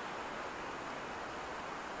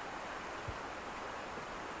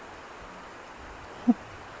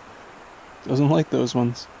 Doesn't like those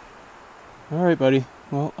ones. Alright, buddy.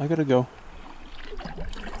 Well, I gotta go.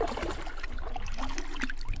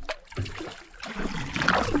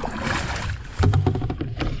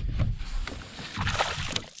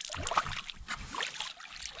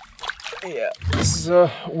 Yeah, this is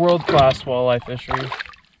a world-class walleye fishery.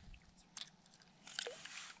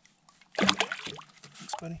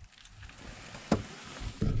 Thanks, buddy.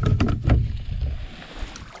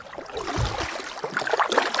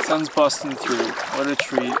 Sun's busting through. What a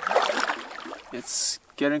treat. It's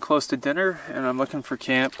getting close to dinner and I'm looking for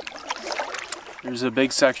camp. There's a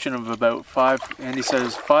big section of about Andy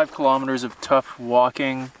says 5 kilometers of tough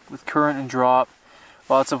walking with current and drop,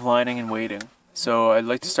 lots of lining and wading. So I'd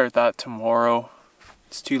like to start that tomorrow.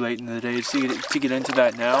 It's too late in the day to get into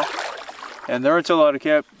that now. And there aren't a lot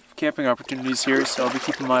of camping opportunities here, so I'll be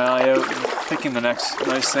keeping my eye out and picking the next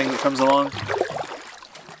nice thing that comes along.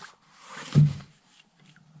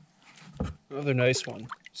 Another nice one.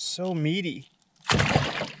 So meaty.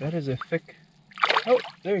 That is a thick... Oh,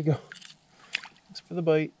 there you go. Thanks for the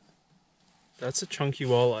bite. That's a chunky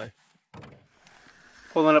walleye.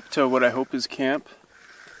 Pulling up to what I hope is camp.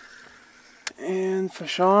 And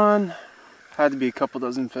fish on. Had to be a couple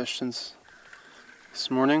dozen fish since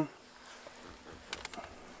this morning.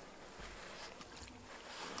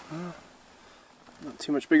 Not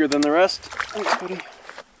too much bigger than the rest. Thanks, buddy.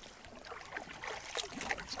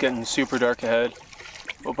 It's getting super dark ahead.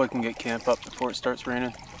 Hope I can get camp up before it starts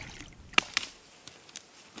raining.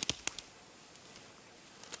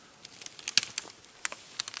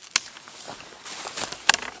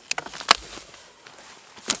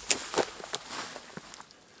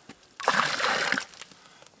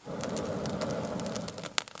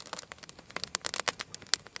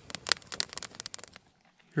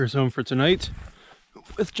 Here's home for tonight,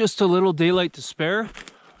 with just a little daylight to spare,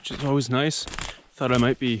 which is always nice. Thought I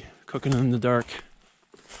might be cooking in the dark.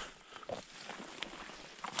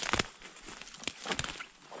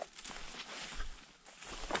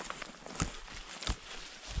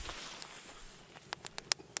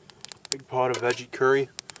 Big pot of veggie curry.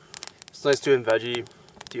 It's nice doing veggie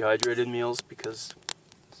dehydrated meals because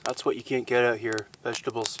that's what you can't get out here.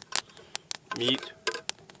 Vegetables, meat.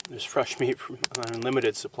 There's fresh meat from an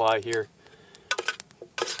unlimited supply here.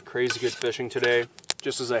 Crazy good fishing today,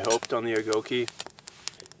 just as I hoped on the Ogoki.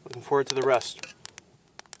 Looking forward to the rest.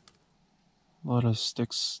 A lot of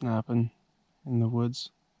sticks snapping in the woods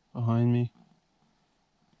behind me.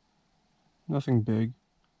 Nothing big.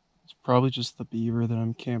 It's probably just the beaver that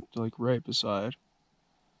I'm camped like right beside.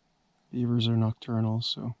 Beavers are nocturnal,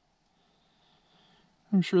 so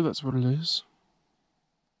I'm sure that's what it is.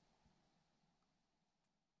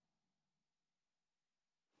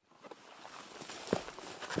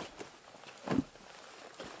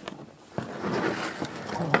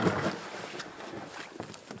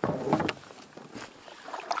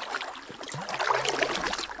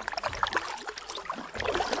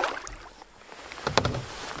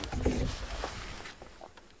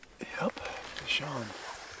 Yep, fish on.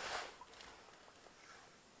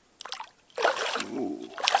 Ooh,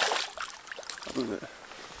 probably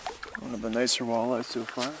one of the nicer walleyes so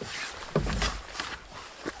far.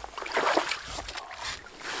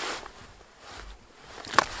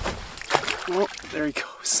 Oh, there he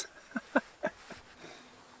goes.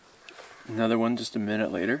 Another one just a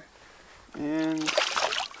minute later. And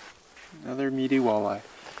another meaty walleye.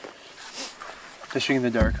 Fishing in the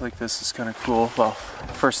dark like this is kind of cool. Well,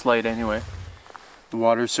 first light anyway. The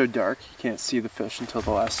water's so dark you can't see the fish until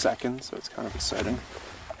the last second, so it's kind of exciting.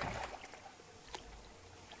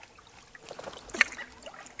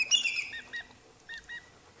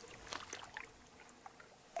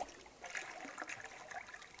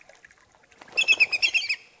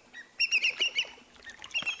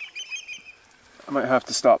 I might have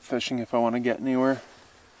to stop fishing if I want to get anywhere.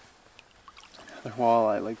 Another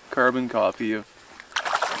walleye, like carbon copy of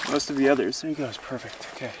most of the others. There you go, it's perfect.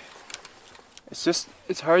 Okay.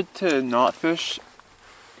 It's hard to not fish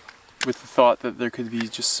with the thought that there could be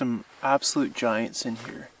just some absolute giants in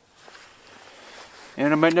here.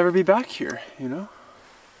 And I might never be back here, you know?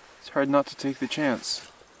 It's hard not to take the chance.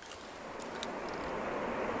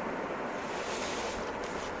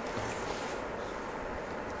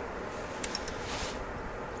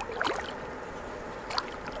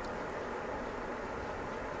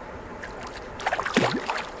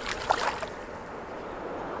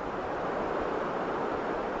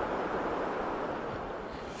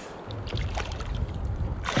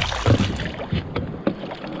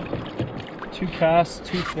 Two casts,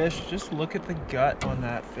 two fish. Just look at the gut on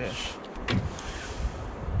that fish.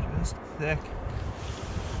 Just thick.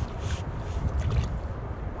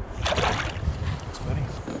 Thanks, buddy.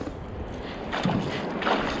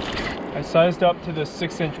 I sized up to the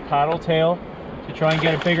 6-inch paddle tail to try and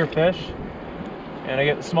get a bigger fish, and I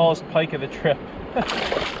get the smallest pike of the trip.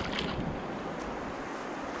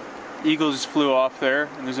 Eagle just flew off there,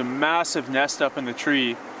 and there's a massive nest up in the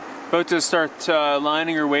tree. About to start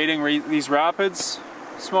lining or wading these rapids.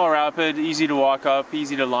 Small rapid, easy to walk up,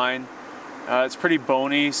 easy to line. It's pretty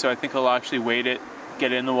bony, so I think I'll actually wade it,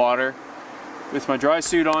 get it in the water. With my dry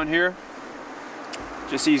suit on here,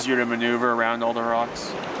 just easier to maneuver around all the rocks.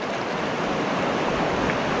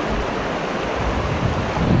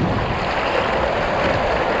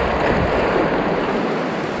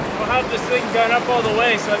 I'll have this thing done up all the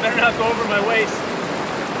way, so I better not go over my waist.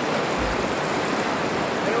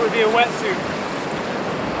 It would be a wetsuit.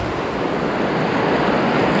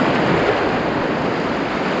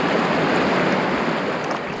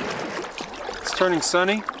 It's turning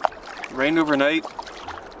sunny, rained overnight,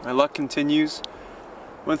 my luck continues.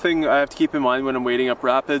 One thing I have to keep in mind when I'm wading up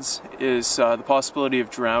rapids is the possibility of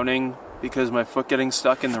drowning because my foot getting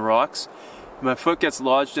stuck in the rocks. If my foot gets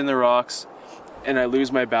lodged in the rocks and I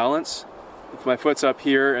lose my balance, if my foot's up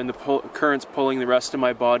here and the current's pulling the rest of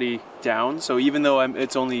my body down, so even though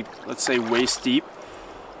it's only, let's say, waist deep,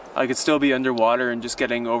 I could still be underwater and just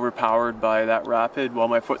getting overpowered by that rapid while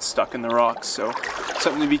my foot's stuck in the rocks. So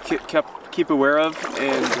something to be keep aware of,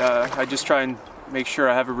 and I just try and make sure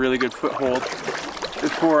I have a really good foothold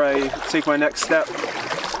before I take my next step.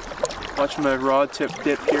 Watch my rod tip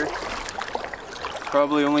dip here.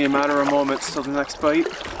 Probably only a matter of moments till the next bite.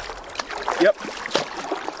 Yep.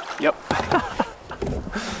 Yep.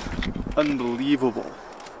 Unbelievable.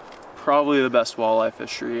 Probably the best walleye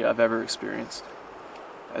fishery I've ever experienced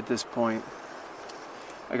at this point.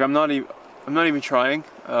 Like I'm not even trying.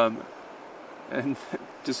 And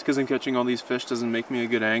just because I'm catching all these fish doesn't make me a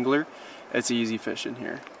good angler. It's easy fishing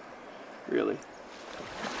here, really.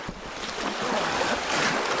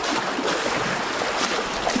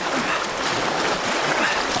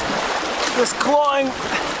 Just clawing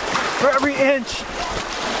for every inch.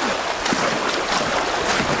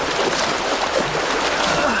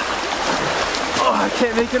 Oh, I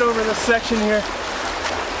can't make it over this section here.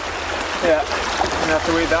 Yeah, I'm gonna have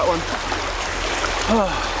to wait that one.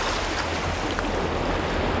 Oh.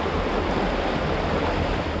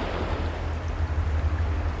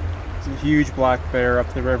 It's a huge black bear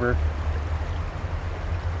up the river.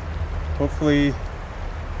 Hopefully,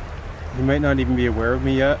 he might not even be aware of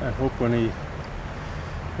me yet. I hope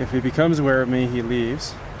if he becomes aware of me, he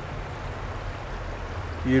leaves.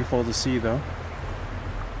 Beautiful to see though.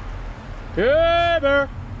 Hey, bear!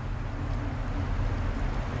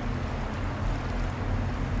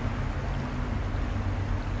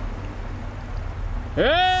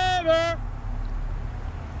 Hey, bear!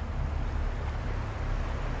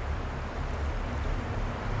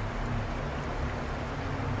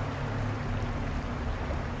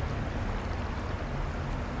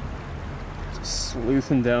 Just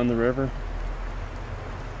sleuthing down the river.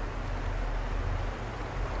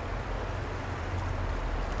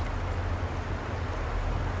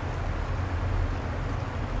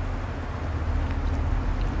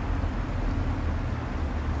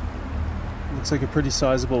 Looks like a pretty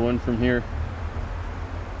sizable one from here.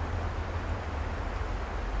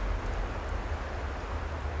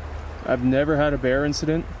 I've never had a bear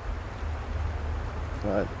incident,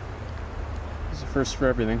 but it's a first for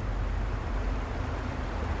everything.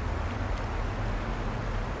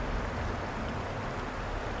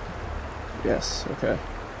 Yes, okay.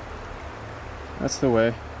 That's the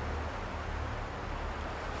way.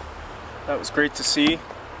 That was great to see.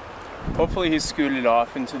 Hopefully he's scooted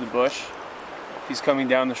off into the bush. If he's coming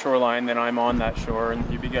down the shoreline, then I'm on that shore and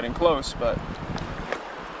he'd be getting close, but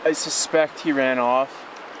I suspect he ran off.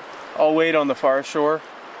 I'll wait on the far shore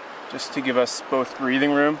just to give us both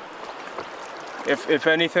breathing room. If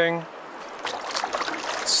anything,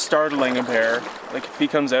 startling a bear, like if he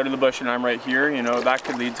comes out of the bush and I'm right here, you know, that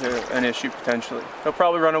could lead to an issue potentially. He'll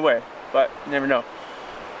probably run away, but you never know.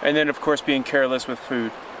 And then of course being careless with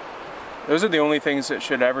food. Those are the only things that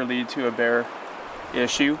should ever lead to a bear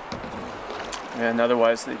issue. And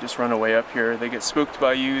otherwise they just run away up here. They get spooked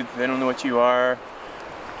by you, they don't know what you are.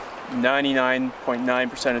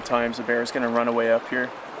 99.9% of times a bear is going to run away up here.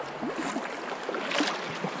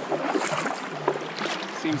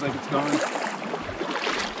 Seems like it's gone.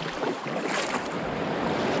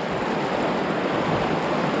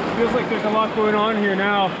 Feels like there's a lot going on here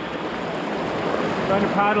now. Trying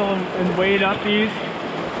to paddle and wade up these,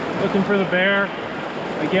 looking for the bear.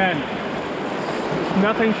 Again,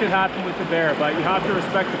 nothing should happen with the bear, but you have to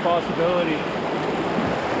respect the possibility.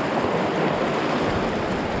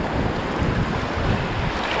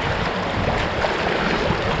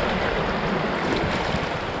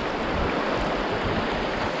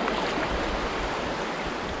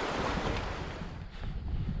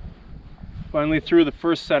 Finally through the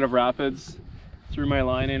first set of rapids, threw my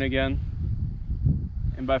line in again.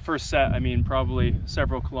 And by first set, I mean probably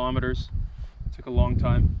several kilometers. It took a long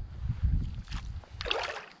time.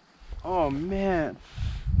 Oh man.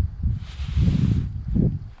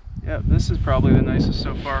 Yeah, this is probably the nicest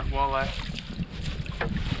so far, walleye.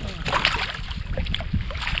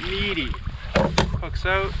 Meaty. Hooks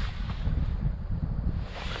out.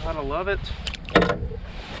 Gotta love it.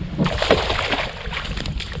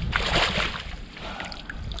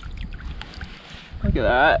 Look at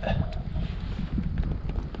that.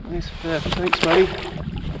 Nice fish. Thanks, buddy.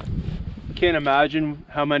 Can't imagine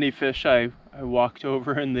how many fish I walked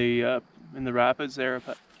over in the rapids there,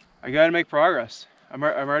 but I gotta make progress. I'm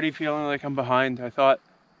already feeling like I'm behind. I thought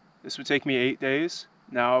this would take me 8 days.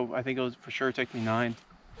 Now I think it'll for sure take me 9.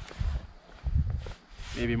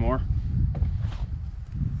 Maybe more.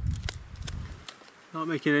 Not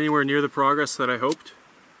making anywhere near the progress that I hoped,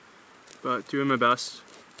 but doing my best.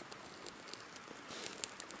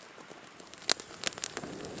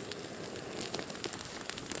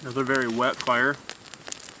 Another very wet fire.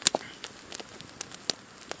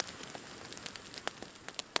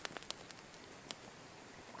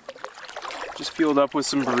 Just fueled up with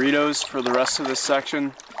some burritos for the rest of this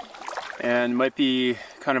section, and might be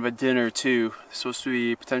kind of a dinner too. It's supposed to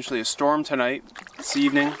be potentially a storm tonight, this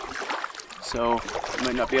evening, so I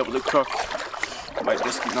might not be able to cook. It might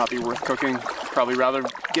just not be worth cooking. Probably rather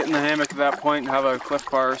get in the hammock at that point and have a Cliff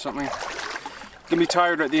Bar or something. Gonna be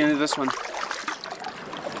tired at the end of this one.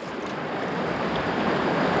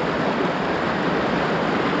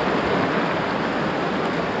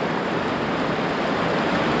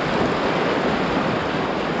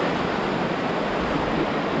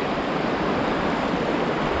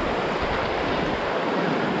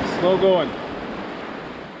 Slow going.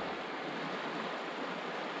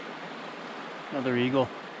 Another eagle.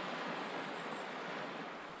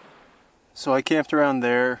 So I camped around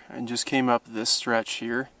there and just came up this stretch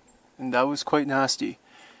here, and that was quite nasty.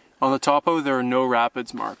 On the topo there are no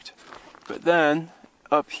rapids marked, but then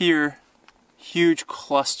up here, huge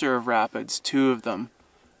cluster of rapids, 2 of them,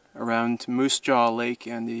 around Moose Jaw Lake,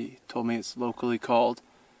 and he told me it's locally called.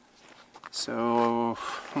 So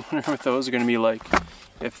I wonder what those are going to be like.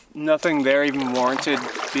 If nothing there even warranted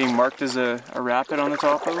being marked as a rapid on the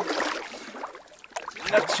topo,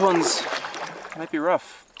 next ones might be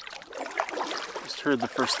rough. Just heard the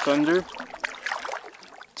first thunder. It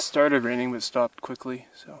started raining but stopped quickly,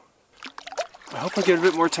 so I hope I get a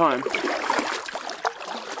bit more time.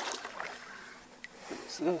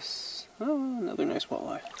 What's this? Oh, another nice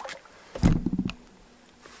walleye.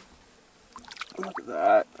 Look at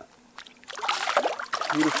that.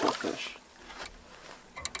 Beautiful fish.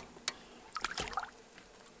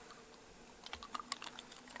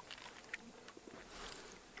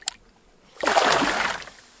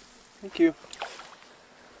 Thank you.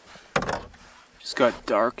 Just got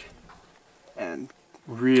dark and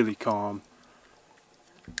really calm.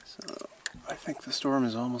 So I think the storm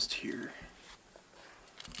is almost here.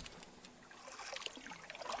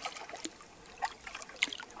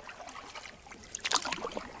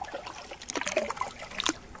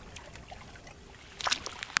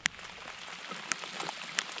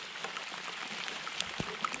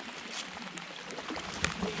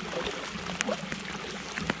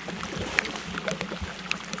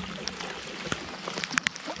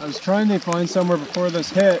 I was trying to find somewhere before this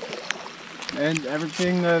hit, and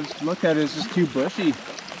everything I've looked at is just too bushy.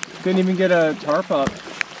 Couldn't even get a tarp up.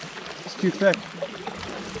 It's too thick.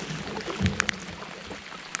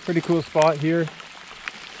 Pretty cool spot here.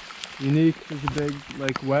 Unique. There's a big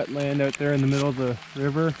wetland out there in the middle of the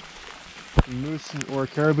river. Some moose or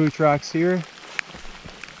caribou tracks here.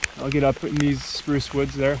 I'll get up in these spruce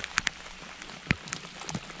woods there.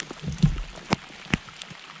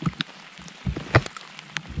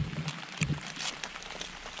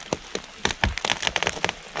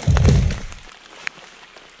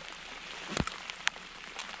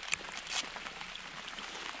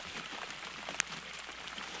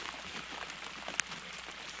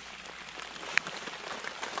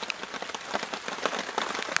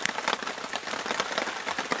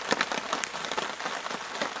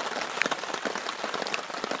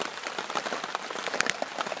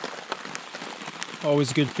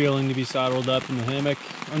 Always a good feeling to be saddled up in the hammock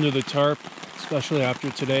under the tarp, especially after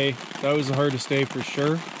today. That was the hardest day for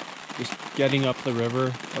sure. Just getting up the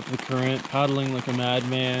river, up the current, paddling like a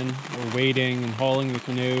madman, or wading and hauling the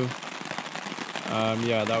canoe.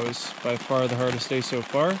 Yeah, that was by far the hardest day so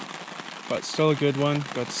far, but still a good one.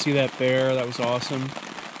 Got to see that bear, that was awesome.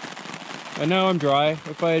 And now I'm dry.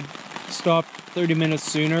 If I had stopped 30 minutes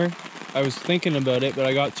sooner, I was thinking about it, but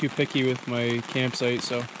I got too picky with my campsite,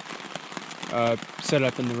 so set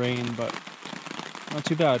up in the rain, but not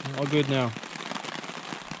too bad. All good now.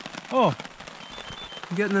 Oh,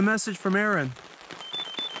 I'm getting a message from Erin.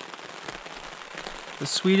 The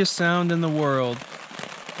sweetest sound in the world.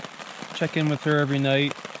 Check in with her every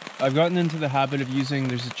night. I've gotten into the habit of using,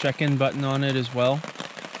 there's a check-in button on it as well,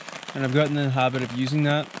 and I've gotten in the habit of using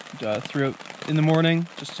that throughout in the morning,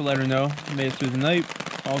 just to let her know I made it through the night,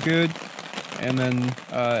 all good, and then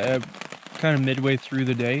kind of midway through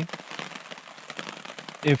the day,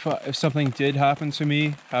 if something did happen to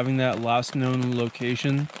me, having that last known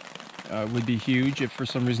location would be huge. If for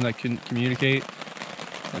some reason I couldn't communicate,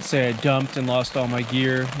 let's say I dumped and lost all my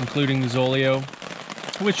gear, including the Zoleo,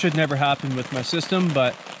 which should never happen with my system,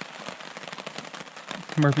 but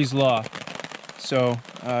Murphy's Law. So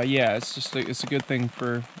yeah, it's a good thing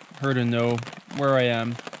for her to know where I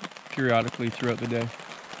am periodically throughout the day.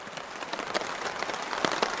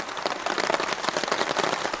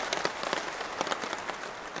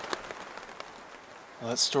 Well,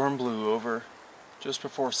 that storm blew over just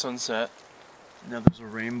before sunset. Now there's a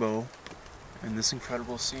rainbow and this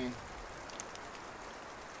incredible scene.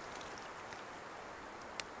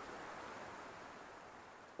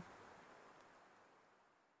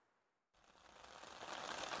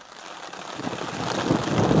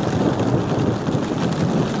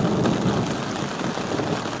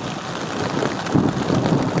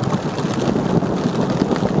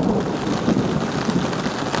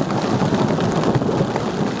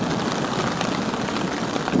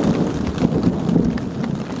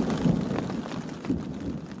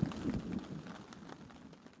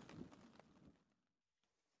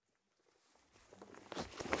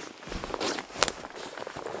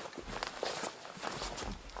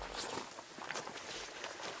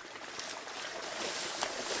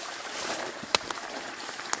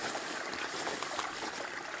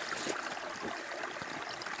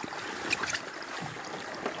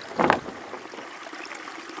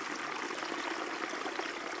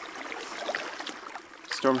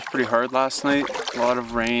 Storm was pretty hard last night. A lot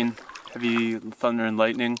of rain, heavy thunder and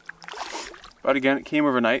lightning. But again, it came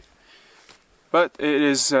overnight. But it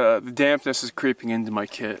is, the dampness is creeping into my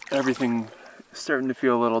kit. Everything is starting to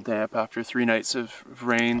feel a little damp after 3 nights of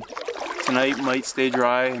rain. Tonight might stay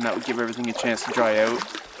dry, and that would give everything a chance to dry out.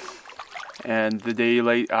 And the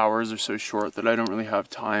daylight hours are so short that I don't really have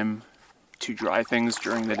time to dry things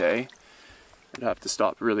during the day. I'd have to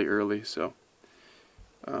stop really early, so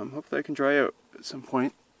hopefully I can dry out at some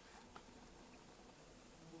point.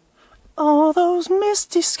 All those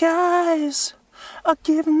misty skies are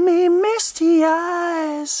giving me misty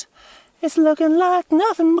eyes. It's looking like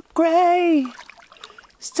nothing but grey.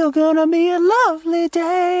 Still gonna be a lovely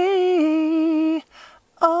day.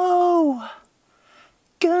 Oh,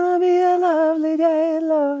 gonna be a lovely day,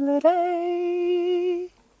 lovely day.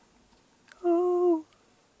 Ooh,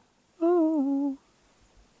 ooh,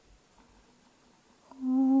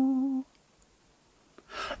 ooh,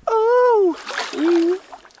 ooh, ooh.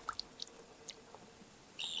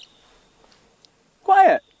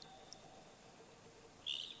 Quiet.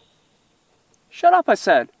 Shut up, I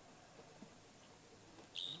said.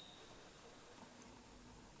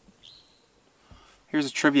 Here's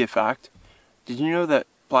a trivia fact. Did you know that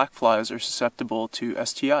black flies are susceptible to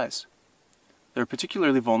STIs? They're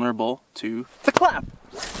particularly vulnerable to the clap.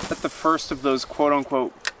 That's the first of those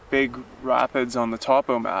quote-unquote big rapids on the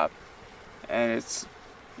Topo map. And it's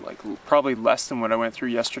like probably less than what I went through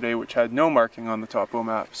yesterday, which had no marking on the Topo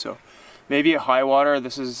map. So maybe at high water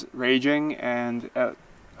this is raging, and at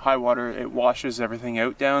high water it washes everything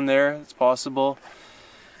out down there. It's possible.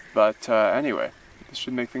 But anyway, this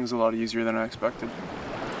should make things a lot easier than I expected.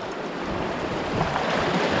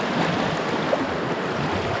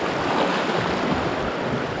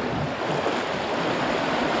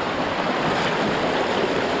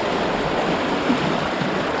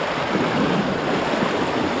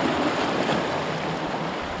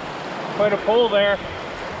 Quite a pull there.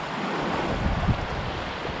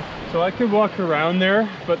 So I could walk around there,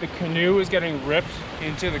 but the canoe is getting ripped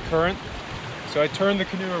into the current. So I turned the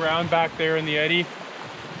canoe around back there in the eddy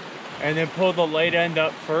and then pulled the light end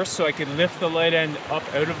up first so I could lift the light end up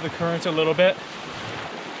out of the current a little bit.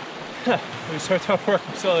 It was so tough work,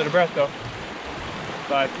 I'm still out of breath though.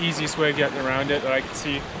 But easiest way of getting around it that I could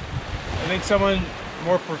see. I think someone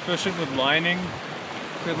more proficient with lining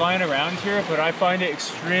could line around here, but I find it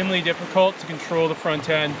extremely difficult to control the front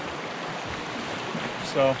end.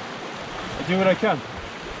 So I do what I can.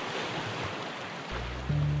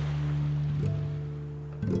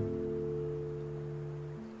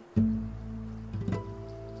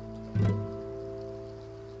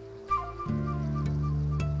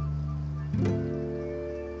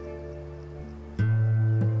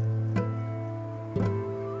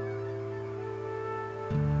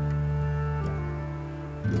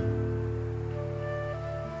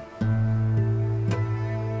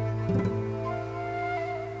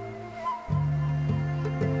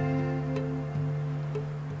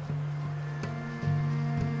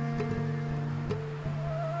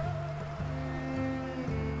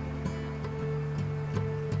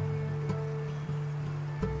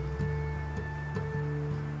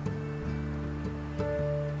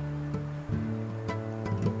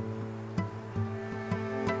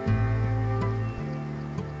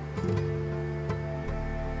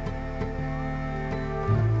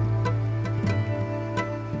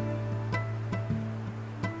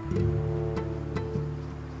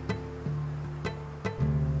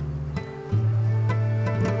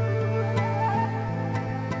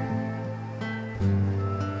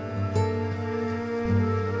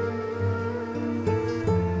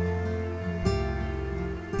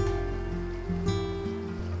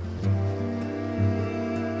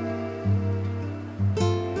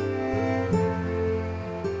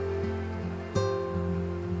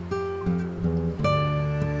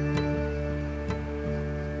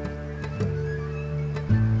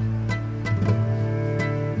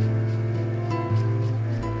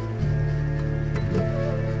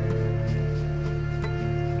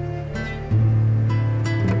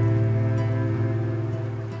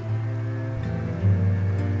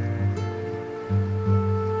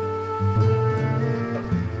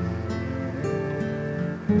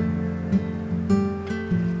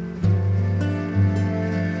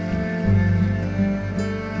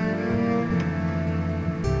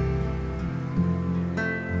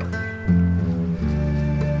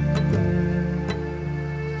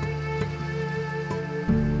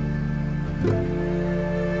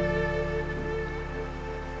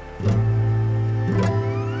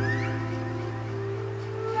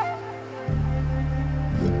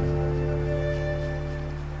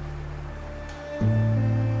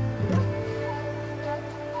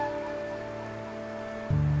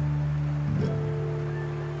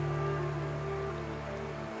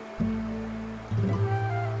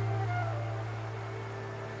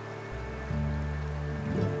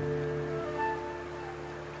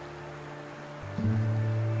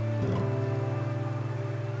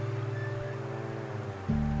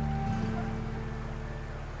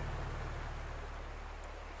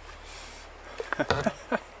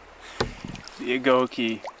 The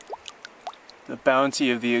Ogoki. The bounty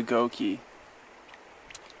of the Ogoki.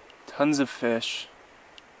 Tons of fish.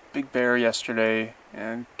 Big bear yesterday,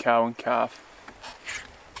 and cow and calf.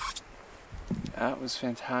 That was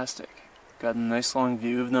fantastic. Got a nice long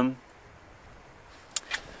view of them.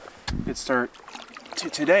 Good start to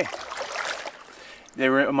today. They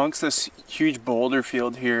were amongst this huge boulder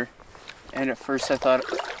field here, and at first I thought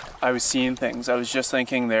I was seeing things. I was just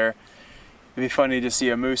thinking it'd be funny to see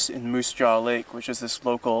a moose in Moose Jaw Lake, which is this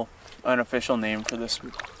local unofficial name for this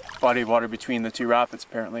body of water between the two rapids,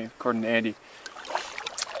 apparently, according to Andy.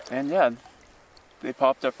 And yeah, they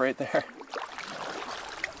popped up right there.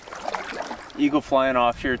 Eagle flying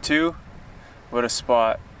off here too. What a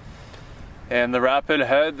spot. And the rapid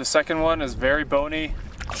ahead, the second one, is very bony.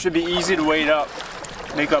 Should be easy to wade up,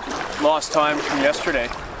 make up lost time from yesterday.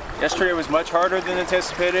 Yesterday was much harder than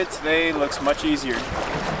anticipated. Today looks much easier.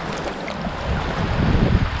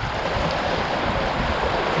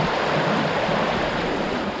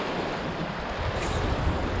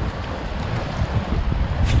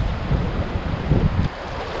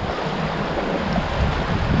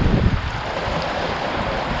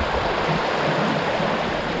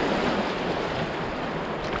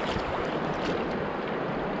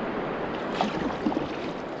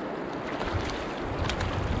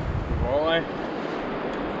 Walleye.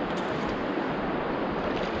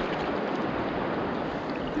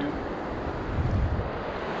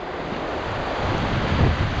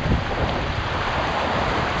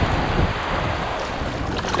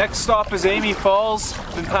 Next stop is Amy Falls.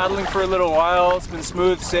 Been paddling for a little while. It's been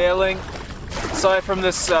smooth sailing. Aside from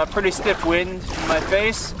this pretty stiff wind in my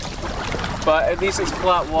face, but at least it's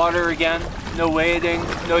flat water again. No wading,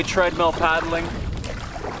 no treadmill paddling.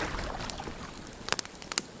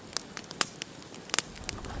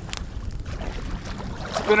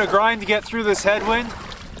 It's been a grind to get through this headwind,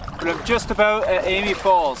 but I'm just about at Amy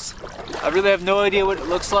Falls. I really have no idea what it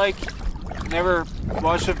looks like. Never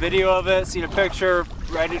watched a video of it, seen a picture,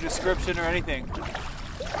 read a description or anything.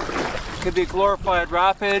 Could be a glorified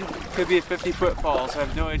rapid, could be a 50-foot falls, I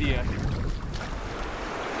have no idea.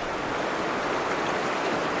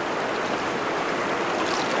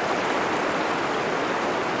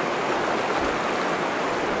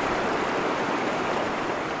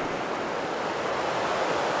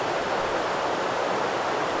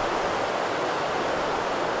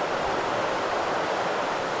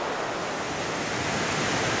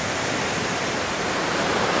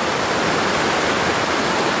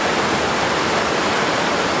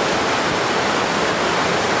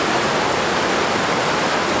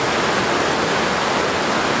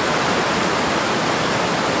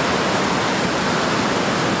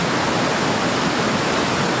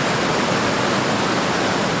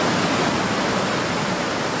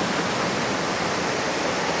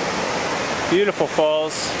 Beautiful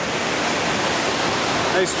falls.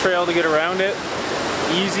 Nice trail to get around it.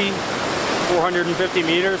 Easy. 450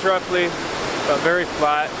 meters roughly, but very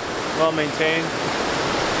flat, well maintained.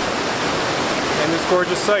 And this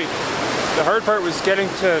gorgeous sight. The hard part was getting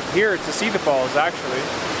to here to see the falls actually.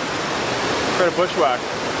 Try to bushwhack.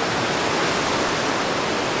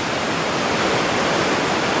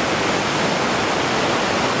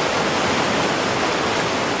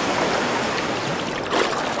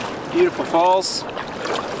 Beautiful falls.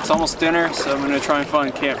 It's almost dinner, so I'm going to try and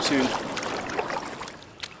find camp soon.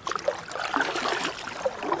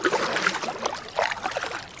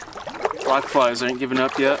 Black flies aren't giving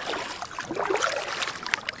up yet.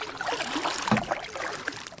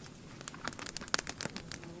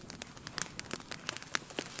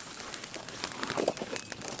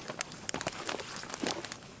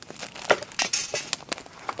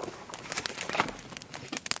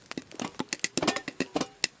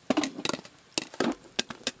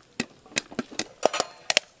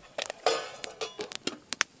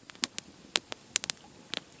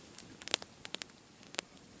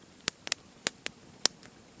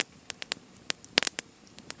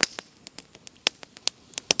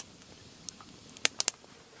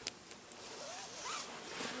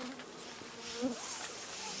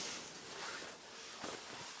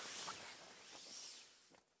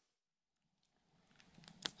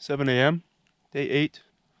 $7 a.m., day 8.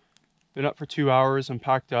 Been up for 2 hours. I'm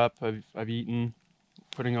packed up. I've eaten,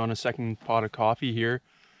 putting on a second pot of coffee here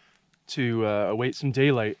to await some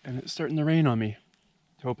daylight, and it's starting to rain on me.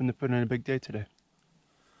 Hoping to put in a big day today.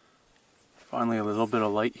 Finally a little bit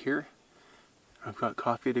of light here. I've got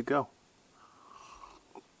coffee to go.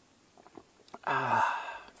 Can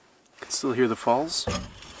still hear the falls,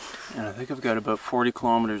 and I think I've got about 40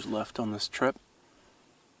 kilometers left on this trip,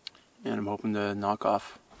 and I'm hoping to knock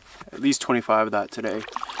off at least 25 of that today.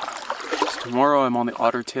 Just Tomorrow I'm on the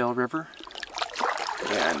Ottertail River,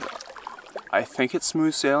 and I think it's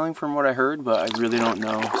smooth sailing from what I heard, but I really don't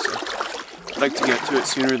know, so I'd like to get to it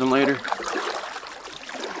sooner than later.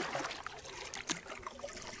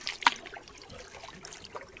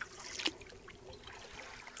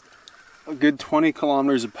 A good 20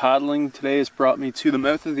 kilometers of paddling today has brought me to the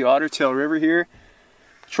mouth of the Ottertail River here.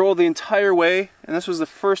 Trolled the entire way, and this was the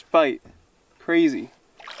first bite. Crazy.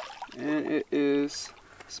 And it is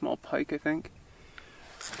a small pike, I think.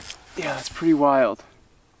 Yeah, that's pretty wild.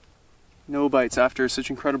 No bites after such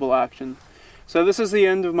incredible action. So this is the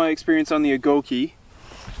end of my experience on the Ogoki.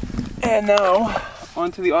 And now,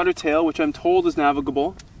 onto the Ottertail, which I'm told is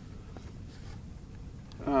navigable.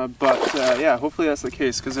 Yeah, hopefully that's the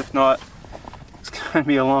case, because if not, it's going to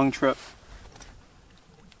be a long trip.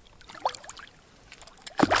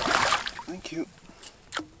 Thank you.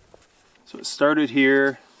 So it started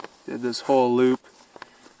here, did this whole loop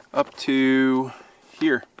up to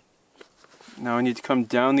here. Now I need to come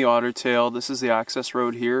down the Ottertail. This is the access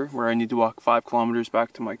road here, where I need to walk 5 kilometers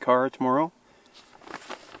back to my car tomorrow.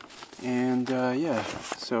 And yeah,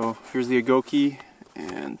 so here's the Ogoki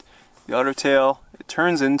and the Ottertail. It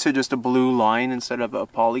turns into just a blue line instead of a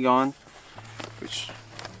polygon, which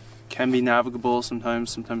can be navigable sometimes,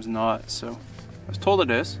 sometimes not. So I was told it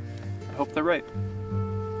is. I hope they're right.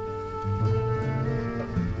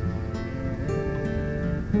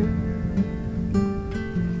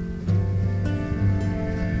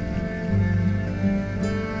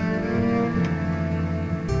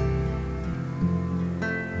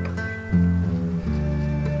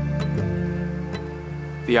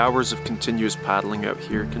 The hours of continuous paddling out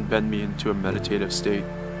here can bend me into a meditative state.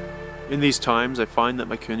 In these times, I find that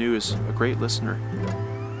my canoe is a great listener.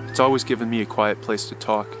 It's always given me a quiet place to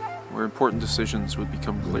talk, where important decisions would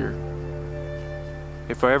become clear.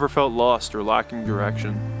 If I ever felt lost or lacking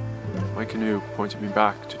direction, my canoe pointed me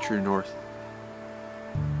back to true north.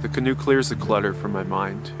 The canoe clears the clutter from my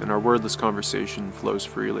mind, and our wordless conversation flows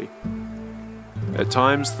freely. At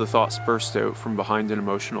times, the thoughts burst out from behind an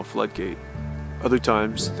emotional floodgate. Other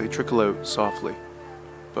times, they trickle out softly.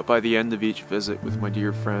 But by the end of each visit with my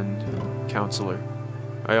dear friend, counselor,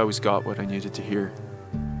 I always got what I needed to hear.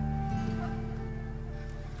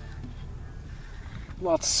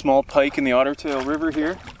 Lots of small pike in the Ottertail River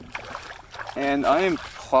here. And I am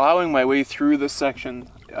plowing my way through this section.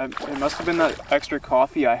 It must have been that extra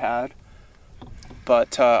coffee I had.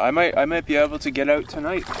 But I might be able to get out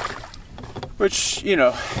tonight. Which, you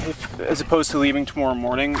know, as opposed to leaving tomorrow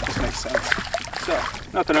morning, just makes sense. So,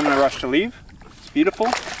 not that I'm in a rush to leave. It's beautiful.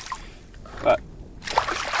 But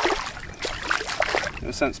no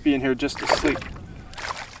sense being here just to sleep.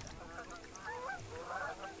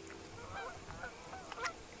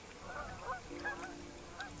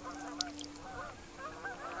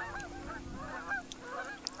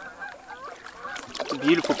 It's a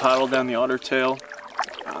beautiful paddle down the Ottertail.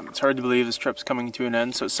 It's hard to believe this trip's coming to an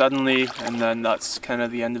end so suddenly, and then that's kind of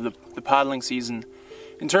the end of the paddling season.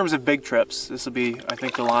 In terms of big trips, this will be, I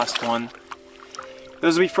think, the last one.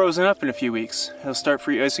 Those will be frozen up in a few weeks. It'll start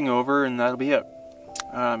free icing over, and that'll be it.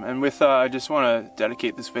 And with I just want to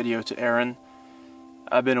dedicate this video to Aaron.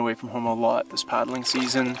 I've been away from home a lot this paddling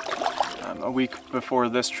season. A week before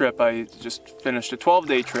this trip, I just finished a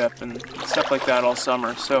 12-day trip and stuff like that all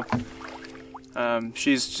summer. So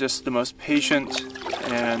she's just the most patient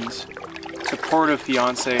and supportive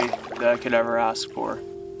fiance that I could ever ask for.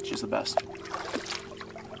 She's the best.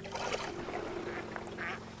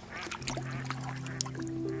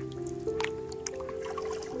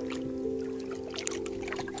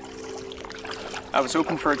 I was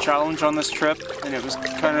hoping for a challenge on this trip, and it was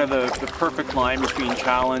kind of the perfect line between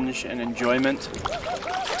challenge and enjoyment.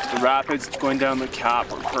 The rapids going down the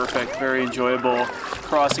cap were perfect, very enjoyable.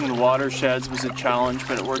 Crossing the watersheds was a challenge,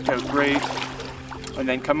 but it worked out great. And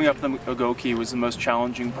then coming up the Ogoki was the most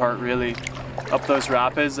challenging part, really. Up those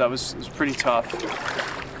rapids, it was pretty tough,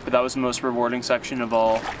 but that was the most rewarding section of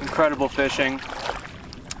all. Incredible fishing,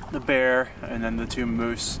 the bear, and then the 2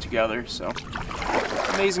 moose together. So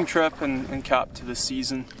amazing trip and cap to the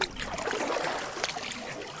season.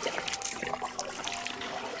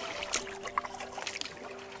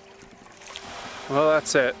 Well,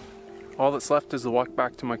 that's it. All that's left is the walk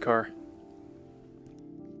back to my car.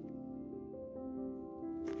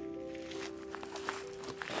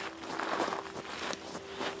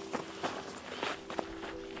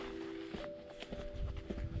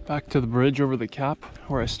 Back to the bridge over the cap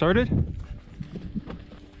where I started.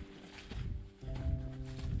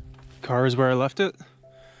 Car is where I left it.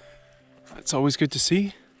 That's always good to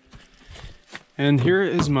see. And here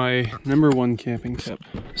is my #1 camping tip.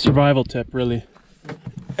 Survival tip, really.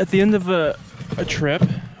 At the end of a trip,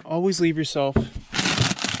 always leave yourself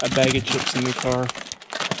a bag of chips in the car.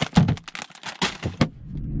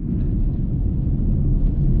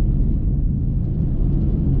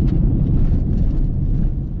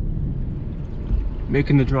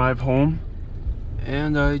 Making the drive home,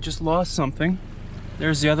 and I just lost something.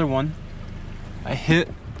 There's the other one. I hit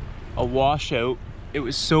a washout. It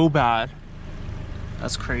was so bad.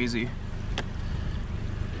 That's crazy.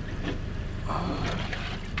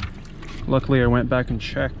 Luckily I went back and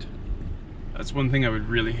checked. That's one thing I would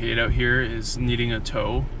really hate out here, is needing a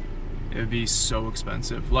tow. It would be so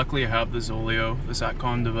expensive. Luckily I have the Zoleo, the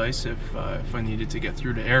Satcom device, if I needed to get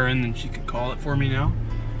through to Erin, then she could call it for me now.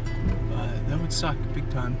 But that would suck big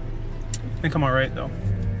time. I think I'm alright though.